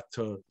path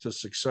to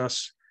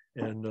success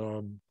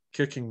and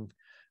kicking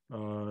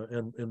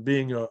and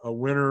being a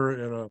winner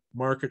and a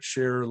market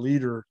share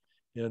leader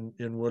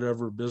in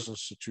whatever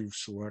business that you've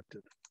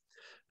selected.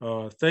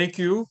 Thank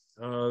you.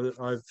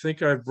 I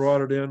think I've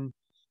brought it in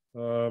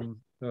a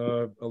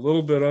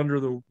little bit under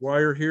the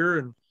wire here,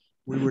 and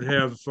we would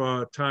have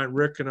time.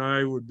 Rick and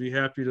I would be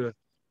happy to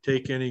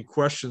take any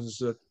questions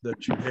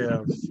that you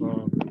have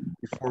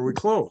before we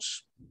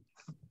close.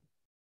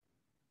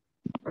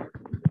 I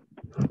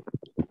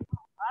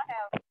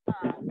have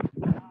I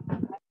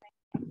think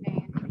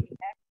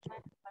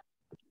excellent.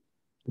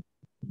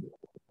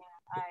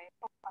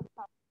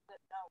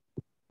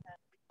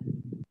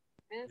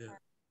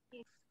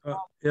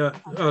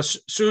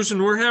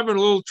 Susan, we're having a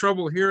little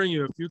trouble hearing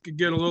you. If you could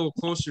get a little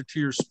closer to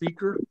your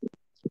speaker.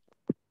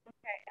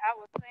 Okay, I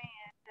was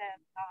saying that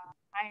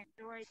I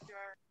enjoyed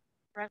your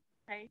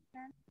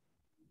presentation,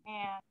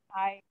 and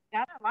I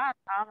got a lot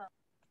out of it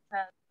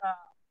because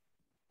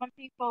some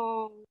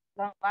people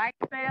don't like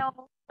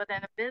sales, but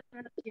in a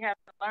business, you have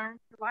to learn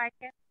to like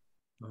it.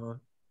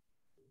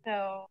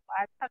 So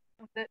I took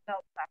some good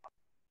notes out.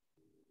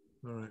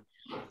 All right.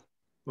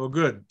 Well,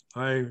 good.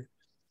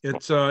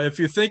 If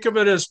you think of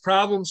it as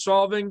problem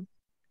solving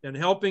and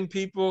helping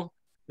people,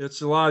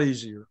 it's a lot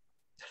easier.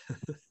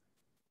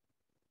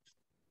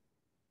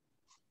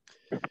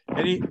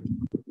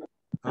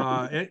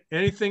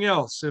 Anything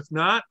else? If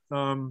not,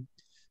 we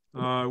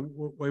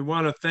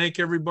want to thank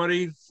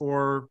everybody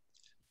for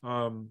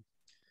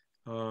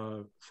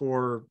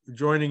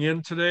joining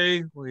in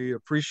today. We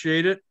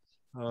appreciate it,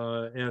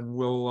 and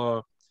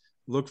we'll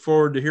look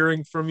forward to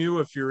hearing from you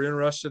if you're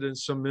interested in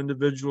some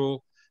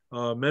individual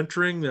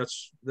mentoring.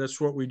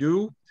 That's what we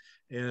do,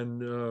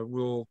 and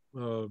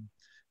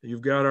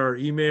you've got our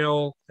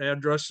email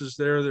addresses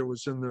there that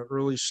was in the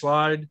early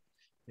slide,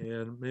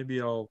 and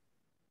maybe I'll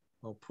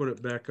put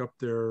it back up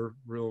there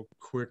real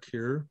quick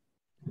here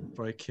if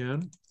I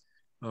can.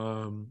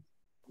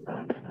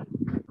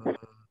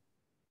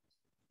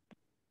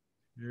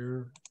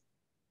 Here,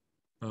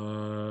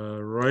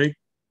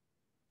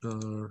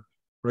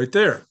 right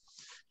there.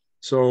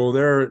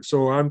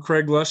 So I'm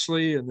Craig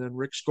Leslie, and then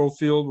Rick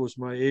Schofield was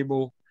my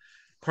able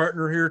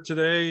partner here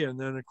today. And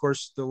then of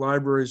course the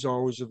library is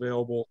always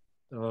available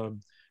to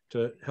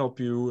help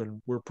you,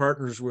 and we're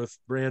partners with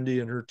Brandy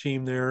and her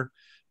team there.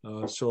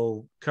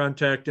 So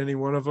contact any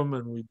one of them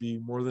and we'd be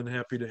more than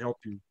happy to help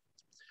you.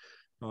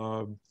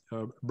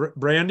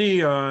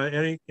 Brandy,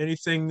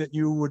 anything that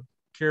you would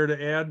care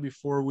to add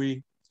before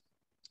we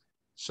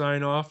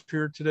sign off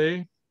here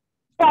today?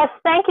 Yes,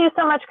 thank you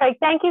so much, Craig.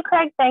 Thank you,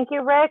 Craig. Thank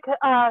you, Rick,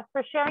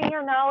 for sharing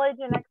your knowledge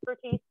and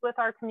expertise with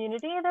our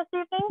community this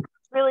evening.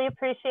 Really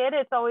appreciate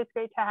it. It's always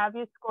great to have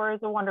you. SCORE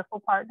is a wonderful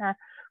partner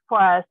for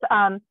us.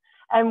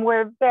 And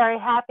we're very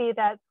happy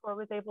that SCORE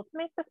was able to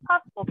make this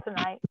possible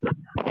tonight.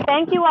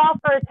 Thank you all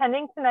for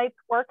attending tonight's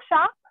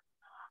workshop.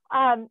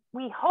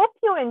 We hope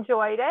you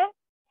enjoyed it.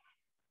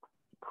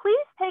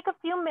 Please take a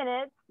few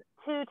minutes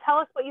to tell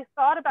us what you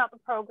thought about the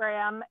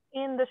program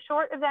in the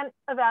short event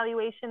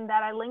evaluation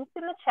that I linked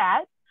in the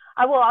chat.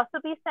 I will also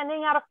be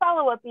sending out a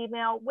follow-up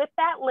email with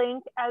that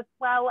link, as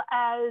well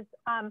as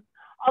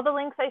all the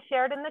links I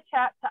shared in the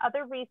chat to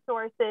other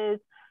resources,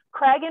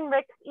 Craig and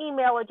Rick's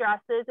email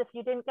addresses, if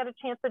you didn't get a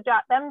chance to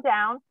jot them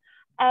down.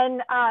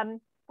 And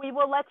we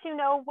will let you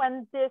know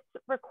when this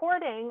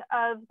recording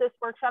of this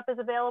workshop is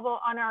available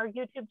on our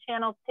YouTube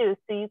channel too,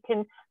 so you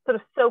can sort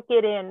of soak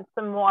it in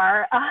some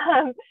more,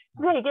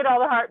 take it all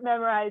to heart,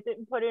 memorize it,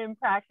 and put it in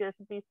practice.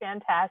 It'd be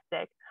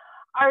fantastic.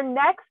 Our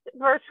next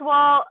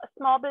virtual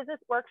small business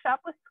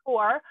workshop with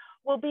SCORE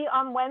will be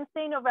on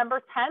Wednesday,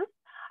 November 10th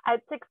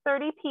at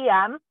 6:30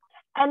 p.m.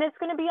 And it's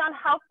going to be on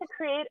how to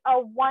create a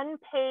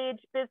one-page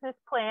business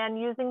plan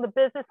using the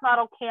business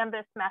model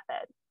Canvas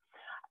method.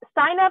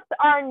 Signups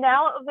are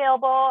now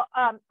available,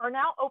 are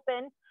now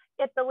open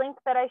at the link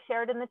that I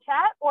shared in the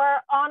chat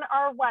or on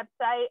our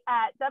website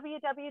at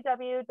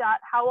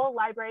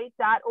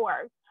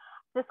www.howelllibrary.org.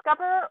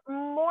 Discover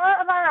more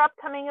of our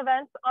upcoming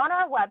events on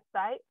our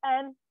website.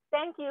 And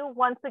thank you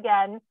once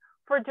again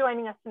for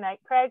joining us tonight.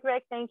 Craig,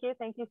 Rick, thank you.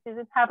 Thank you,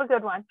 Susan. Have a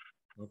good one.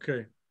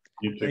 Okay.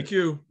 Thank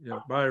you.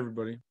 Yeah, bye,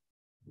 everybody.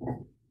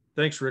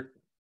 Thanks, Rick.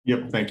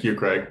 Yep. Thank you,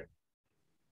 Craig.